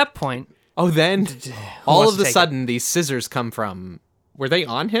at that point, Oh, then all wants of to a take sudden these scissors come from. Were they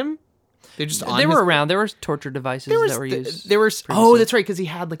on him? They're just on. they his- were around. There were torture devices There was. that were used. There was. Oh, that's right. Because he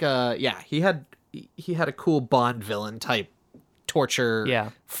had like a. Yeah, he had a cool Bond villain type torture Yeah.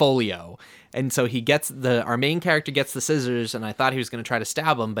 folio. And so our main character gets the scissors, and I thought he was going to try to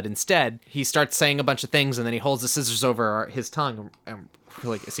stab him, but instead he starts saying a bunch of things, and then he holds the scissors over his tongue. And we're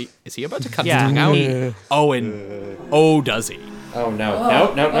like, is he about to cut his Yeah. tongue out? Oh, does he? Oh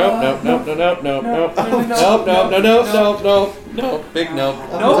no! No! Big no!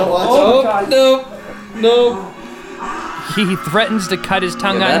 No! He threatens to cut his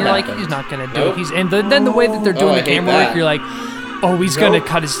tongue Yeah, out, and that you're like, happened. he's not gonna do Nope. it. Then the way that they're doing I the hate camera work, that. you're like, oh, he's gonna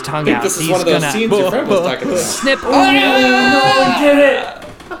cut his tongue out. This is he's one of those gonna scenes your friend was talking about. snip. Oh no, he did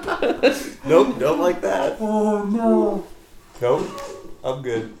it! Nope, don't like that. Oh no. Nope, I'm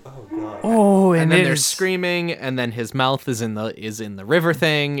good. Oh god. Oh, And then it they're is- screaming, and then his mouth is in the river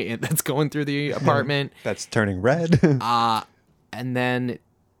thing that's going through the apartment. That's turning red.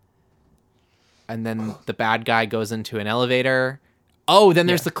 And then the bad guy goes into an elevator. Oh, then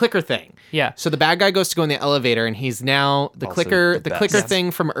there's the clicker thing. Yeah. So the bad guy goes to go in the elevator, and he's now the Also clicker. the The clicker best.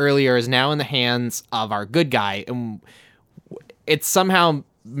 thing from earlier is now in the hands of our good guy, and it's somehow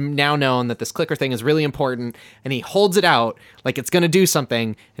now known that this clicker thing is really important. And he holds it out like it's gonna do something,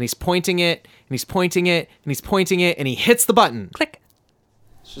 and he's pointing it, and he's pointing it, and he's pointing it, and he hits the button. Click.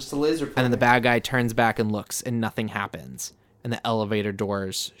 It's just a laser. And then the bad guy turns back and looks, and nothing happens, and the elevator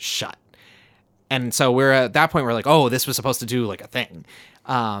doors shut. And so we're at that point, we're like, oh, this was supposed to do like a thing.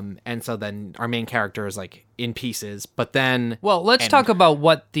 And so then our main character is like in pieces, but then Well, let's and- talk about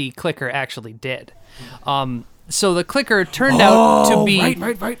what the clicker actually did. So the clicker turned out to be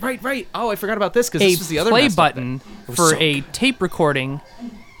right. Oh, I forgot about this because a this was the other play messed up button was for so a tape recording.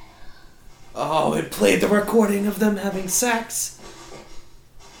 Oh, it played the recording of them having sex.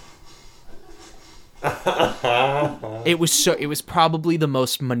 It was probably the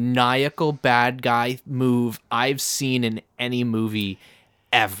most maniacal bad guy move I've seen in any movie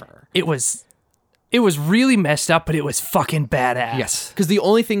ever. It was really messed up, but it was fucking badass. Yes, because the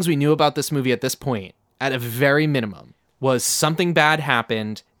only things we knew about this movie at this point, at a very minimum, was something bad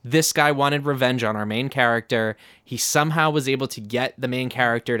happened. This guy wanted revenge on our main character. He somehow was able to get the main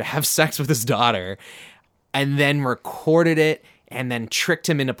character to have sex with his daughter, and then recorded it, and then tricked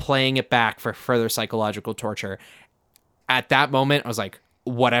him into playing it back for further psychological torture. At that moment, I was like,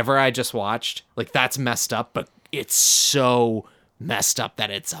 whatever I just watched, like, that's messed up, but it's so messed up that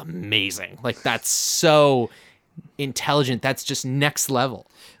it's amazing. Like, that's so intelligent. That's just next level.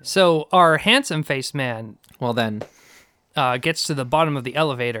 So our handsome face man Well, then, gets to the bottom of the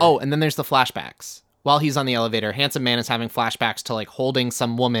elevator. oh, and then there's the flashbacks. While he's on the elevator, handsome man is having flashbacks to like holding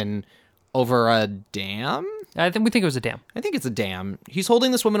some woman over a dam. we think it was a dam. I think it's a dam. He's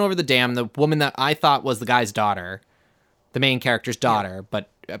holding this woman over the dam, the woman that I thought was the guy's daughter, the main character's daughter, but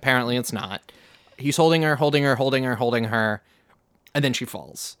apparently it's not. He's holding her, and then she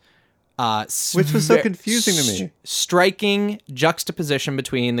falls. Which was so confusing to me. Striking juxtaposition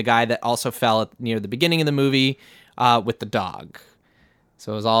between the guy that also fell near the beginning of the movie with the dog.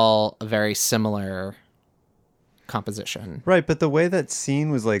 So it was all a very similar composition. Right, but the way that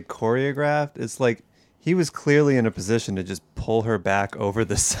scene was like choreographed, it's like he was clearly in a position to just pull her back over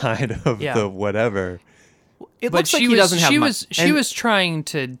the side of Yeah. the whatever. It But looks like she he was doesn't have she much. was trying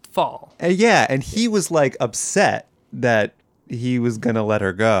to fall. Yeah, and he was like upset that he was gonna let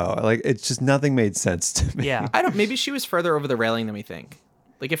her go. Like it's just nothing made sense to me. Yeah. Maybe she was further over the railing than we think.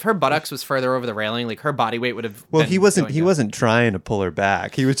 Like if her buttocks was further over the railing, like her body weight would have. Well, been he wasn't. going He down. wasn't trying to pull her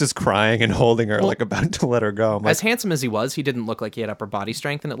back. He was just crying and holding her, like about to let her go. I'm like, As handsome as he was, he didn't look like he had upper body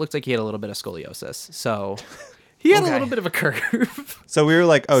strength, and it looked like he had a little bit of scoliosis. So he had Okay. a little bit of a curve. so we were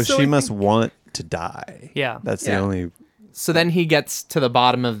like, oh, So she I must want to die. Yeah. That's Yeah. the only. So then he gets to the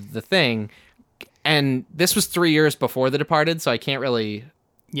bottom of the thing, and this was 3 years before The Departed, so I can't really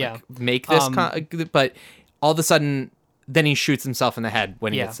Yeah. make this. Um, But all of a sudden, then he shoots himself in the head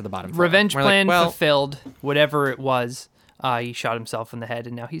when he Yeah. gets to the bottom. floor. Revenge We're like, plan well, fulfilled. Whatever it was, he shot himself in the head,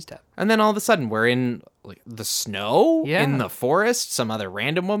 and now he's dead. and then all of a sudden, we're in like the snow, Yeah. in the forest. Some other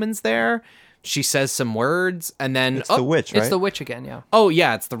random woman's there. She says some words, and then It's the witch, right? It's the witch again. Yeah. Oh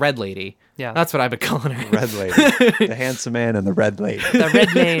yeah, it's the red lady. Yeah. That's what I've been calling her. Red lady, the handsome man and the red lady. The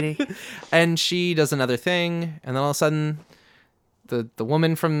red lady. And she does another thing, and then all of a sudden, the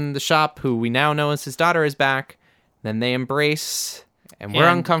woman from the shop, who we now know as his daughter, is back. Then they embrace, and we're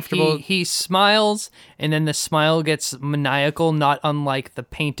And uncomfortable. He smiles, and then the smile gets maniacal, not unlike the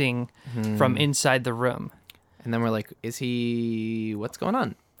painting from inside the room. And then we're like, is he... What's going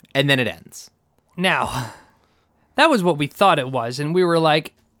on? And then it ends. Now, that was what we thought it was, and we were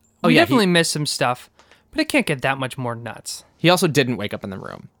like, Oh, we yeah, definitely missed some stuff, but it can't get that much more nuts. He also didn't wake up in the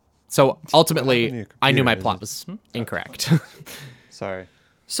room. So happened to ultimately, your I knew my computer? plot was incorrect. Sorry.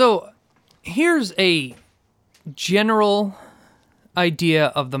 So, here's a general idea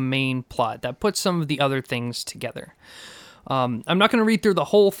of the main plot that puts some of the other things together. I'm not going to read through the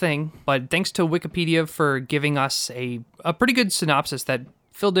whole thing, but thanks to Wikipedia for giving us a pretty good synopsis that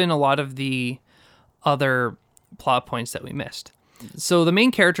filled in a lot of the other plot points that we missed. So the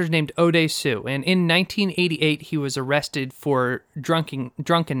main character is named Ode Sue, and in 1988 he was arrested for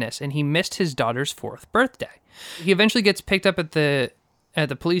drunkenness, and he missed his daughter's 4th birthday. He eventually gets picked up at the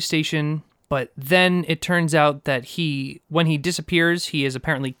police station, but then it turns out that when he disappears, he is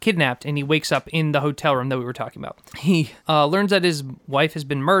apparently kidnapped, and he wakes up in the hotel room that we were talking about. He learns that his wife has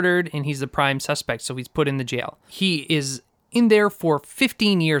been murdered, and he's the prime suspect, so he's put in the jail. He is in there for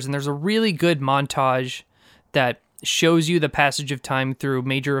 15 years, and there's a really good montage that shows you the passage of time through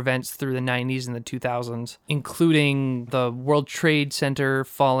major events through the 90s and the 2000s, including the World Trade Center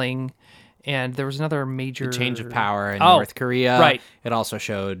falling, and there was another major... The change of power in North Korea. Right. It also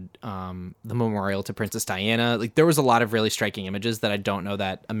showed the memorial to Princess Diana. Like, there was a lot of really striking images that I don't know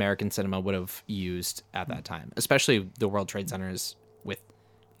that American cinema would have used at that time, especially the World Trade Centers with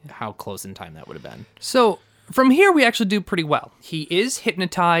how close in time that would have been. So from here, we actually do pretty well. He is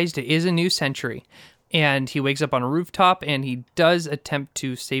hypnotized. It is a new century. And he wakes up on a rooftop, and he does attempt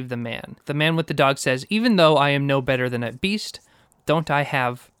to save the man. The man with the dog says, "Even though I am no better than a beast, don't I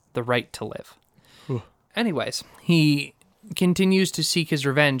have the right to live?" Anyways, he continues to seek his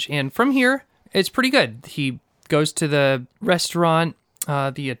revenge, and from here, it's pretty good. He goes to the restaurant,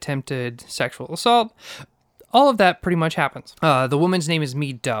 the attempted sexual assault. All of that pretty much happens. The woman's name is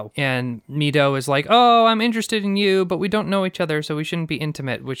Mi-do, and Mi-do is like, "Oh, I'm interested in you, but we don't know each other, so we shouldn't be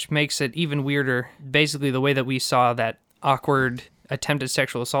intimate," which makes it even weirder. Basically, the way that we saw that awkward attempted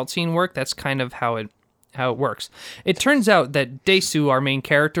sexual assault scene work, that's kind of how it works. It turns out that Dae-soo, our main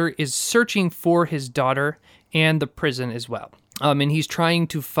character, is searching for his daughter and the prison as well. And he's trying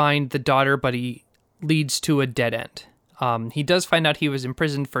to find the daughter, but he leads to a dead end. He does find out he was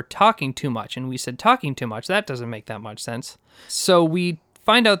imprisoned for talking too much, and we said talking too much. That doesn't make that much sense. So we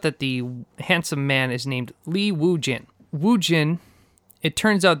find out that the handsome man is named Lee Woo-jin. Woo-jin, it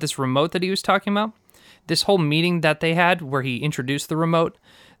turns out this remote that he was talking about, this whole meeting that they had where he introduced the remote,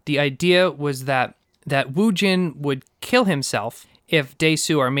 the idea was that Woo-jin would kill himself if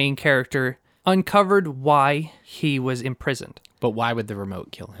Dae-soo, our main character, uncovered why he was imprisoned. But why would the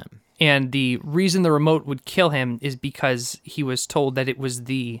remote kill him? And the reason the remote would kill him is because he was told that it was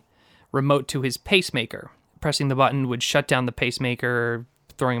the remote to his pacemaker. Pressing the button would shut down the pacemaker,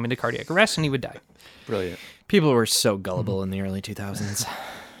 throwing him into cardiac arrest, and he would die. Brilliant. People were so gullible in the early 2000s.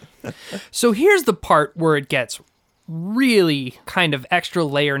 So here's the part where it gets really kind of extra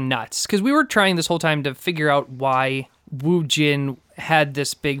layer nuts, because we were trying this whole time to figure out why Woo-jin had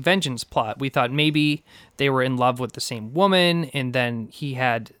this big vengeance plot. We thought maybe they were in love with the same woman, and then he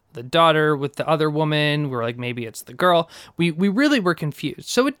had the daughter with the other woman. We were like, maybe it's the girl. We really were confused.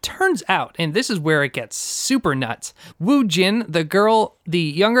 So it turns out, and this is where it gets super nuts, Woo-jin, the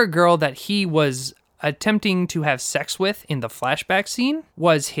younger girl that he was attempting to have sex with in the flashback scene,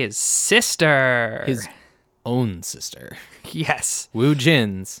 was his sister. His own sister. Yes.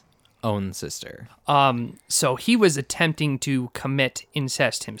 Woo-jin's own sister. So he was attempting to commit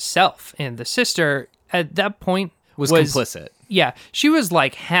incest himself, and the sister at that point was complicit. Yeah, she was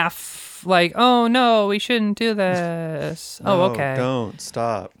like half like, "Oh no, we shouldn't do this." No, okay. Don't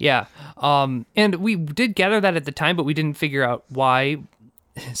stop. Yeah. And we did gather that at the time, but we didn't figure out why.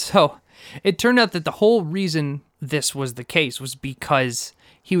 So it turned out that the whole reason this was the case was because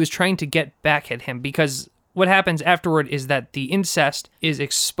he was trying to get back at him, because what happens afterward is that the incest is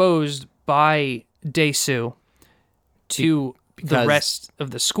exposed by Dae-soo to the rest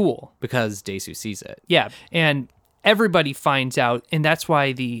of the school. Because Dae-soo sees it. Yeah, and everybody finds out, and that's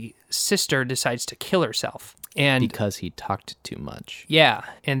why the sister decides to kill herself. And because he talked too much. Yeah,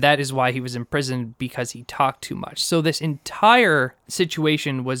 and that is why he was imprisoned, because he talked too much. So this entire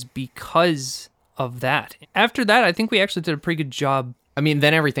situation was because of that. After that, I think we actually did a pretty good job. I mean,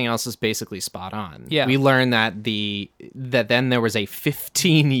 then everything else is basically spot on. Yeah. We learned that then there was a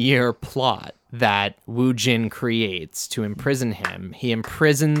 15-year plot that Woo-jin creates to imprison him. He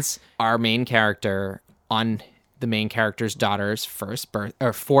imprisons our main character on the main character's daughter's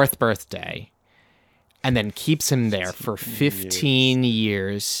 4th birthday, and then keeps him there for 15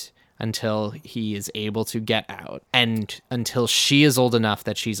 years until he is able to get out, and until she is old enough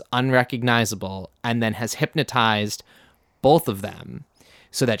that she's unrecognizable, and then has hypnotized both of them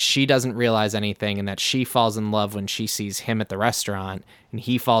so that she doesn't realize anything, and that she falls in love when she sees him at the restaurant, and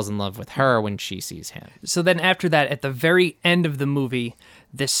he falls in love with her when she sees him. So then after that, at the very end of the movie,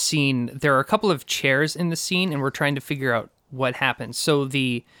 this scene, there are a couple of chairs in the scene, and we're trying to figure out what happens. So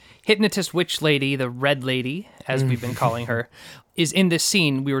the hypnotist witch lady, the red lady, as we've been calling her, is in this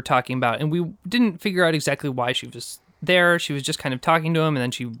scene we were talking about, and we didn't figure out exactly why she was there. She was just kind of talking to him, and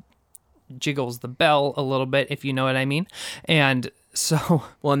then she jiggles the bell a little bit, if you know what I mean. And so,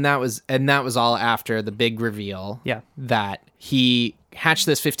 Well, and that was all after the big reveal. Yeah. That he hatched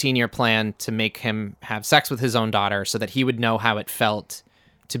this 15-year plan to make him have sex with his own daughter so that he would know how it felt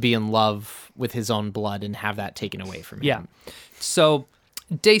to be in love with his own blood and have that taken away from him. yeah. So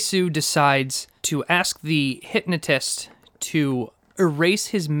Dae-soo decides to ask the hypnotist to erase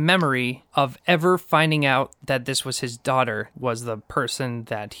his memory of ever finding out that this was his daughter, was the person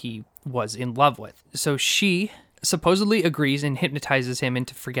that he was in love with. So she supposedly agrees and hypnotizes him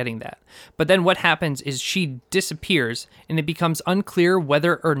into forgetting that. But then what happens is she disappears, and it becomes unclear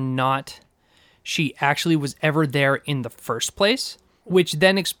whether or not she actually was ever there in the first place, which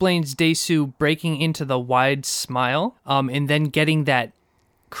then explains Dae-soo breaking into the wide smile, and then getting that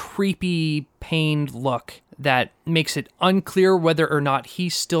creepy, pained look that makes it unclear whether or not he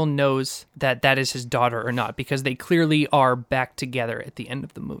still knows that that is his daughter or not, because they clearly are back together at the end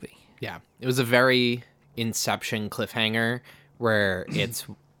of the movie. Yeah. It was a very Inception cliffhanger where it's,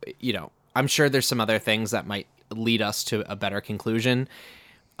 I'm sure there's some other things that might lead us to a better conclusion.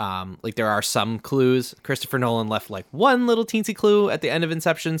 Like there are some clues. Christopher Nolan left like one little teensy clue at the end of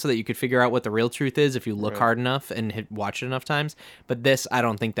Inception so that you could figure out what the real truth is if you look hard enough and watch it enough times. But this, I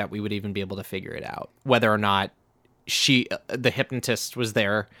don't think that we would even be able to figure it out, whether or not the hypnotist was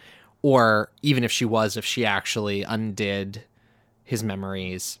there, or even if she was, if she actually undid his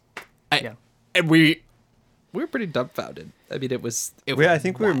memories. And we were pretty dumbfounded. I mean, it was I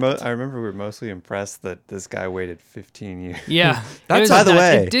think wild. I remember we were mostly impressed that this guy waited 15 years. Yeah. That's It was by the nuts.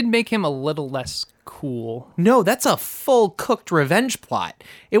 way. It did make him a little less cool. No, that's a full cooked revenge plot.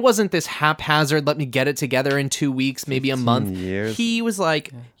 It wasn't this haphazard, let me get it together in 2 weeks, maybe a month. years. He was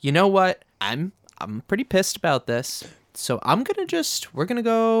like, you know what? I'm pretty pissed about this. So we're gonna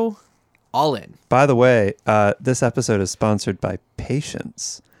go all in. By the way, this episode is sponsored by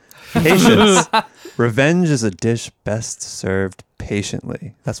Patience. Patience. Revenge is a dish best served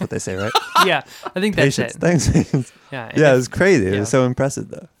patiently. That's what they say, right? Yeah, I think that's Patience. it. Thanks, Patience. Yeah, and Yeah, it if- was crazy. It yeah. was so impressive,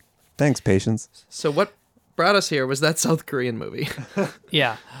 though. Thanks, Patience. So what brought us here was that South Korean movie.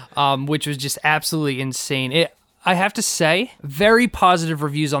 Yeah, which was just absolutely insane. I have to say, very positive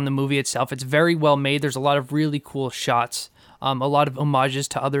reviews on the movie itself. It's very well made. There's a lot of really cool shots, a lot of homages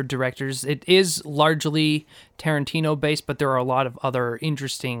to other directors. It is largely Tarantino-based, but there are a lot of other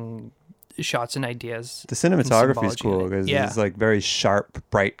interesting shots and ideas. The cinematography is symbology cool in it. because Yeah. it's like very sharp,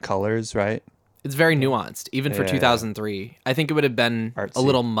 bright colors, right? It's very nuanced, even for Yeah. 2003. I think it would have been Artsy. a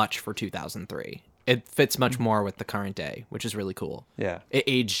little much for 2003. It fits much more with the current day, which is really cool. Yeah. It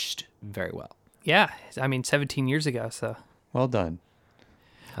aged very well. Yeah, I mean, 17 years ago, so... Well done.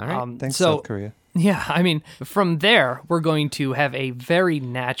 All right. Thanks, so, South Korea. Yeah, I mean, from there, we're going to have a very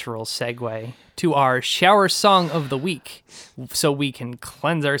natural segue to our shower song of the week, so we can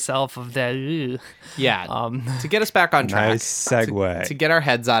cleanse ourselves of the... Yeah. To get us back on track. Nice segue. To get our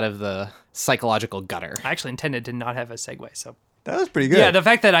heads out of the psychological gutter. I actually intended to not have a segue, so... That was pretty good. Yeah, the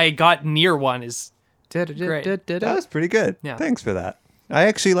fact that I got near one is... Great. That was pretty good. Yeah. Thanks for that. I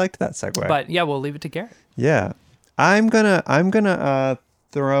actually liked that segue. But yeah, we'll leave it to Garrett. Yeah, I'm gonna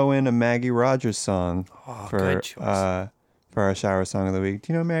throw in a Maggie Rogers song for good choice. for our shower song of the week.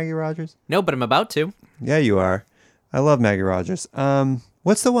 Do you know Maggie Rogers? No, but I'm about to. Yeah, you are. I love Maggie Rogers.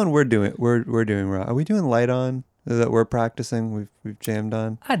 What's the one we're doing? We're doing. Are we doing Light On that we're practicing? We've jammed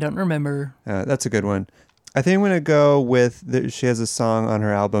on. I don't remember. That's a good one. I think I'm gonna go with. She has a song on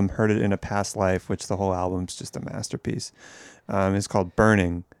her album, "Heard It in a Past Life," which the whole album's just a masterpiece. It's called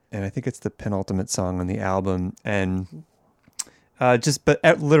 "Burning," and I think it's the penultimate song on the album. And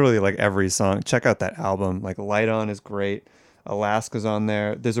literally like every song. Check out that album. Like "Light On" is great. Alaska's on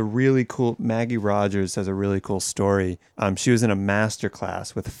there. There's a really cool. Maggie Rogers has a really cool story. She was in a master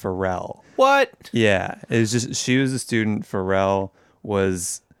class with Pharrell. What? Yeah, it was just she was a student. Pharrell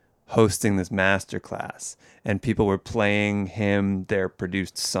was hosting this master class, and people were playing him their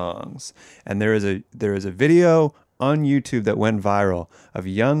produced songs. And there is a video on YouTube that went viral of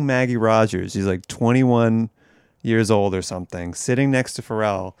young Maggie Rogers. She's like 21 years old or something, sitting next to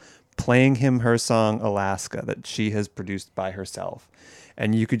Pharrell, playing him her song Alaska that she has produced by herself.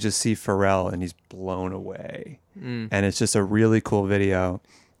 And you could just see Pharrell, and he's blown away. And it's just a really cool video.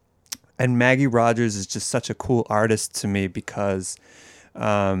 And Maggie Rogers is just such a cool artist to me because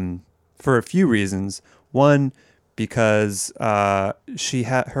for a few reasons. One, because her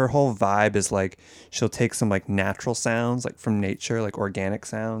whole vibe is like she'll take some like natural sounds like from nature, like organic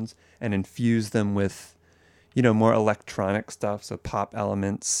sounds, and infuse them with more electronic stuff, so pop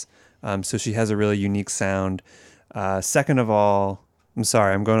elements. So she has a really unique sound. Second of all, I'm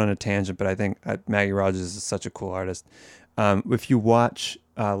sorry, I'm going on a tangent, but I think Maggie Rogers is such a cool artist. If you watch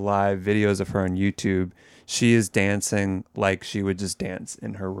live videos of her on YouTube, she is dancing like she would just dance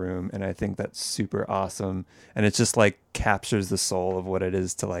in her room, and I think that's super awesome. And it just like captures the soul of what it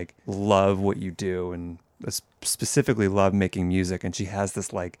is to like love what you do, and specifically love making music. And she has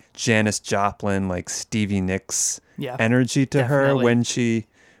this like Janis Joplin, like Stevie Nicks energy to her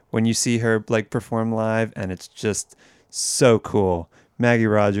when you see her like perform live, and it's just so cool. Maggie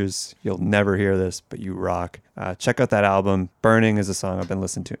Rogers, you'll never hear this, but you rock. Check out that album. Burning is a song I've been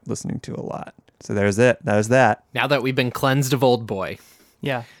listening to a lot. So there's it. There's that. Now that we've been cleansed of Old Boy.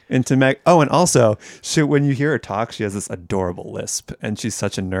 Yeah. Into Meg. Oh, and also, when you hear her talk, she has this adorable lisp, and she's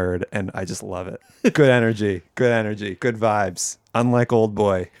such a nerd, and I just love it. Good energy, good vibes. Unlike Old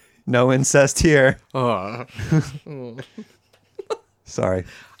Boy, no incest here. Oh. Sorry.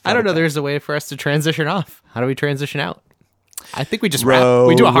 I don't know. There's a way for us to transition off. How do we transition out? I think we just row, rap.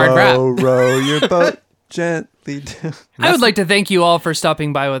 We do a hard rap. Row your boat gently down. I would like to thank you all for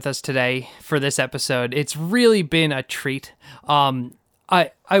stopping by with us today for this episode. It's really been a treat.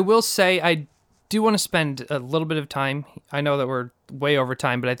 I will say I do want to spend a little bit of time. I know that we're way over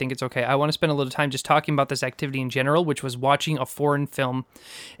time, but I think it's okay. I want to spend a little time just talking about this activity in general, which was watching a foreign film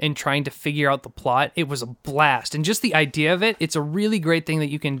and trying to figure out the plot. It was a blast. And just the idea of it, it's a really great thing that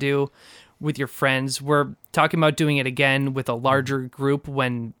you can do with your friends. We're talking about doing it again with a larger group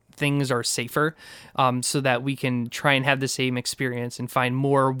when things are safer, so that we can try and have the same experience and find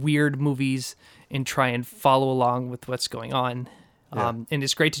more weird movies and try and follow along with what's going on. And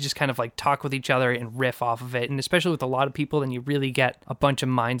it's great to just kind of like talk with each other and riff off of it. And especially with a lot of people, then you really get a bunch of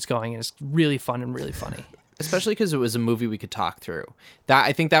minds going, and it's really fun and really funny. Especially because it was a movie we could talk through.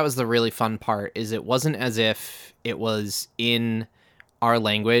 I think that was the really fun part, is it wasn't as if it was in our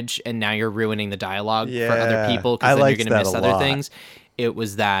language and now you're ruining the dialogue for other people because then you're going to miss other things. It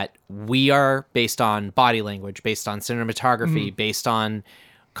was that we are based on body language, based on cinematography, based on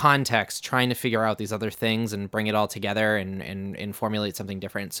context, trying to figure out these other things and bring it all together and formulate something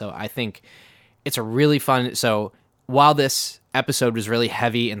different. So I think it's a really fun. So while this episode was really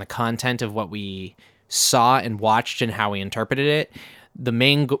heavy in the content of what we saw and watched and how we interpreted it, the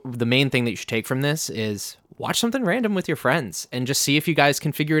main thing that you should take from this is watch something random with your friends and just see if you guys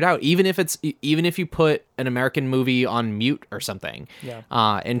can figure it out. Even if you put an American movie on mute or something,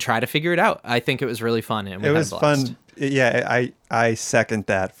 and try to figure it out. I think it was really fun. And it was fun. Yeah, I second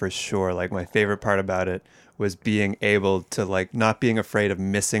that for sure. Like my favorite part about it was being able to like not being afraid of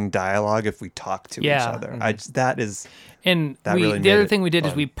missing dialogue if we talk to each other. And the other thing we did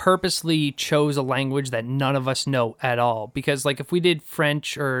is we purposely chose a language that none of us know at all. Because like if we did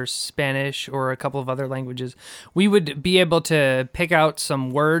French or Spanish or a couple of other languages, we would be able to pick out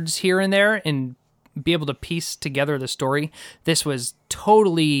some words here and there and be able to piece together the story. This was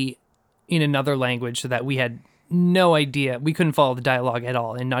totally in another language, so that we had no idea. We couldn't follow the dialogue at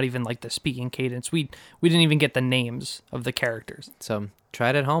all, and not even like the speaking cadence. We didn't even get the names of the characters. So try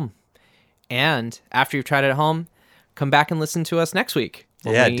it at home. And after you've tried it at home, come back and listen to us next week.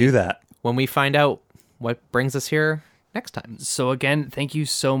 Do that. When we find out what brings us here next time. So again, thank you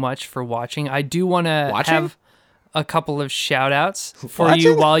so much for watching. I do want to have a couple of shout outs for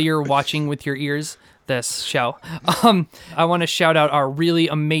you while you're watching with your ears this show. I want to shout out our really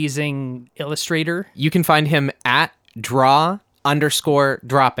amazing illustrator. You can find him at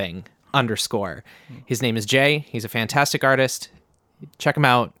draw_dropping_. His name is Jay. He's a fantastic artist. Check him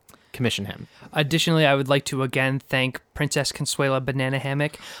out. Commission him. Additionally, I would like to again thank Princess Consuela Banana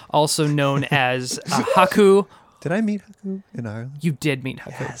Hammock, also known as Haku. Did I meet Haku in Ireland? You did meet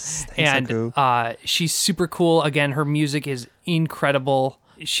Haku. Yes, thanks, and Haku. She's super cool. Again, her music is incredible.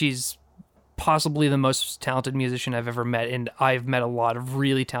 She's possibly the most talented musician I've ever met, and I've met a lot of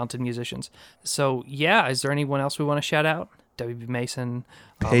really talented musicians. So yeah, is there anyone else we want to shout out? WB Mason.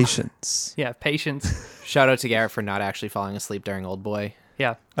 Patience. Patience. Shout out to Garrett for not actually falling asleep during Old Boy.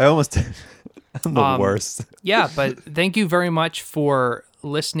 Yeah. I almost did. I'm the worst. Yeah, but thank you very much for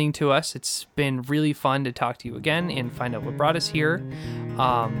listening to us. It's been really fun to talk to you again and find out what brought us here.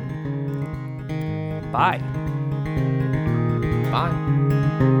 Bye. Bye.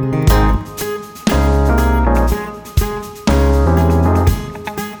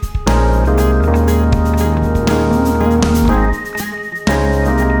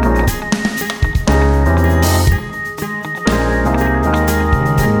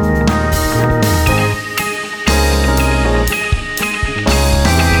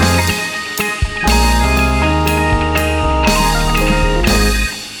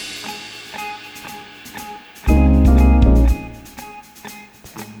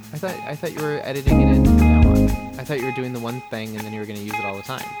 I thought you were editing it in from now on. I thought you were doing the one thing and then you were going to use it all the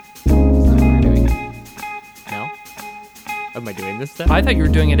time. Is that what you were doing? No? Am I doing this then? I thought you were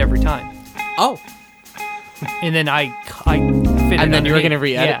doing it every time. Oh. And then I fit it And then you were underneath. going to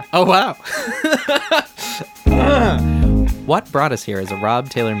re-edit? Yeah. Oh, wow. What Brought Us Here is a Rob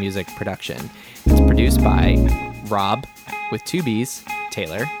Taylor music production. It's produced by Rob, with 2 B's,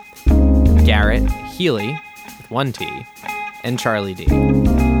 Taylor, Garrett Healy, with 1 T, and Charlie D.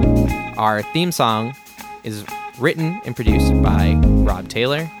 Our theme song is written and produced by Rob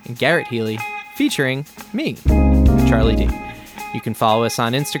Taylor and Garrett Healy, featuring me, Charlie D. You can follow us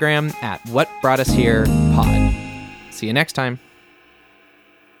on Instagram at What Brought Us Here Pod. See you next time.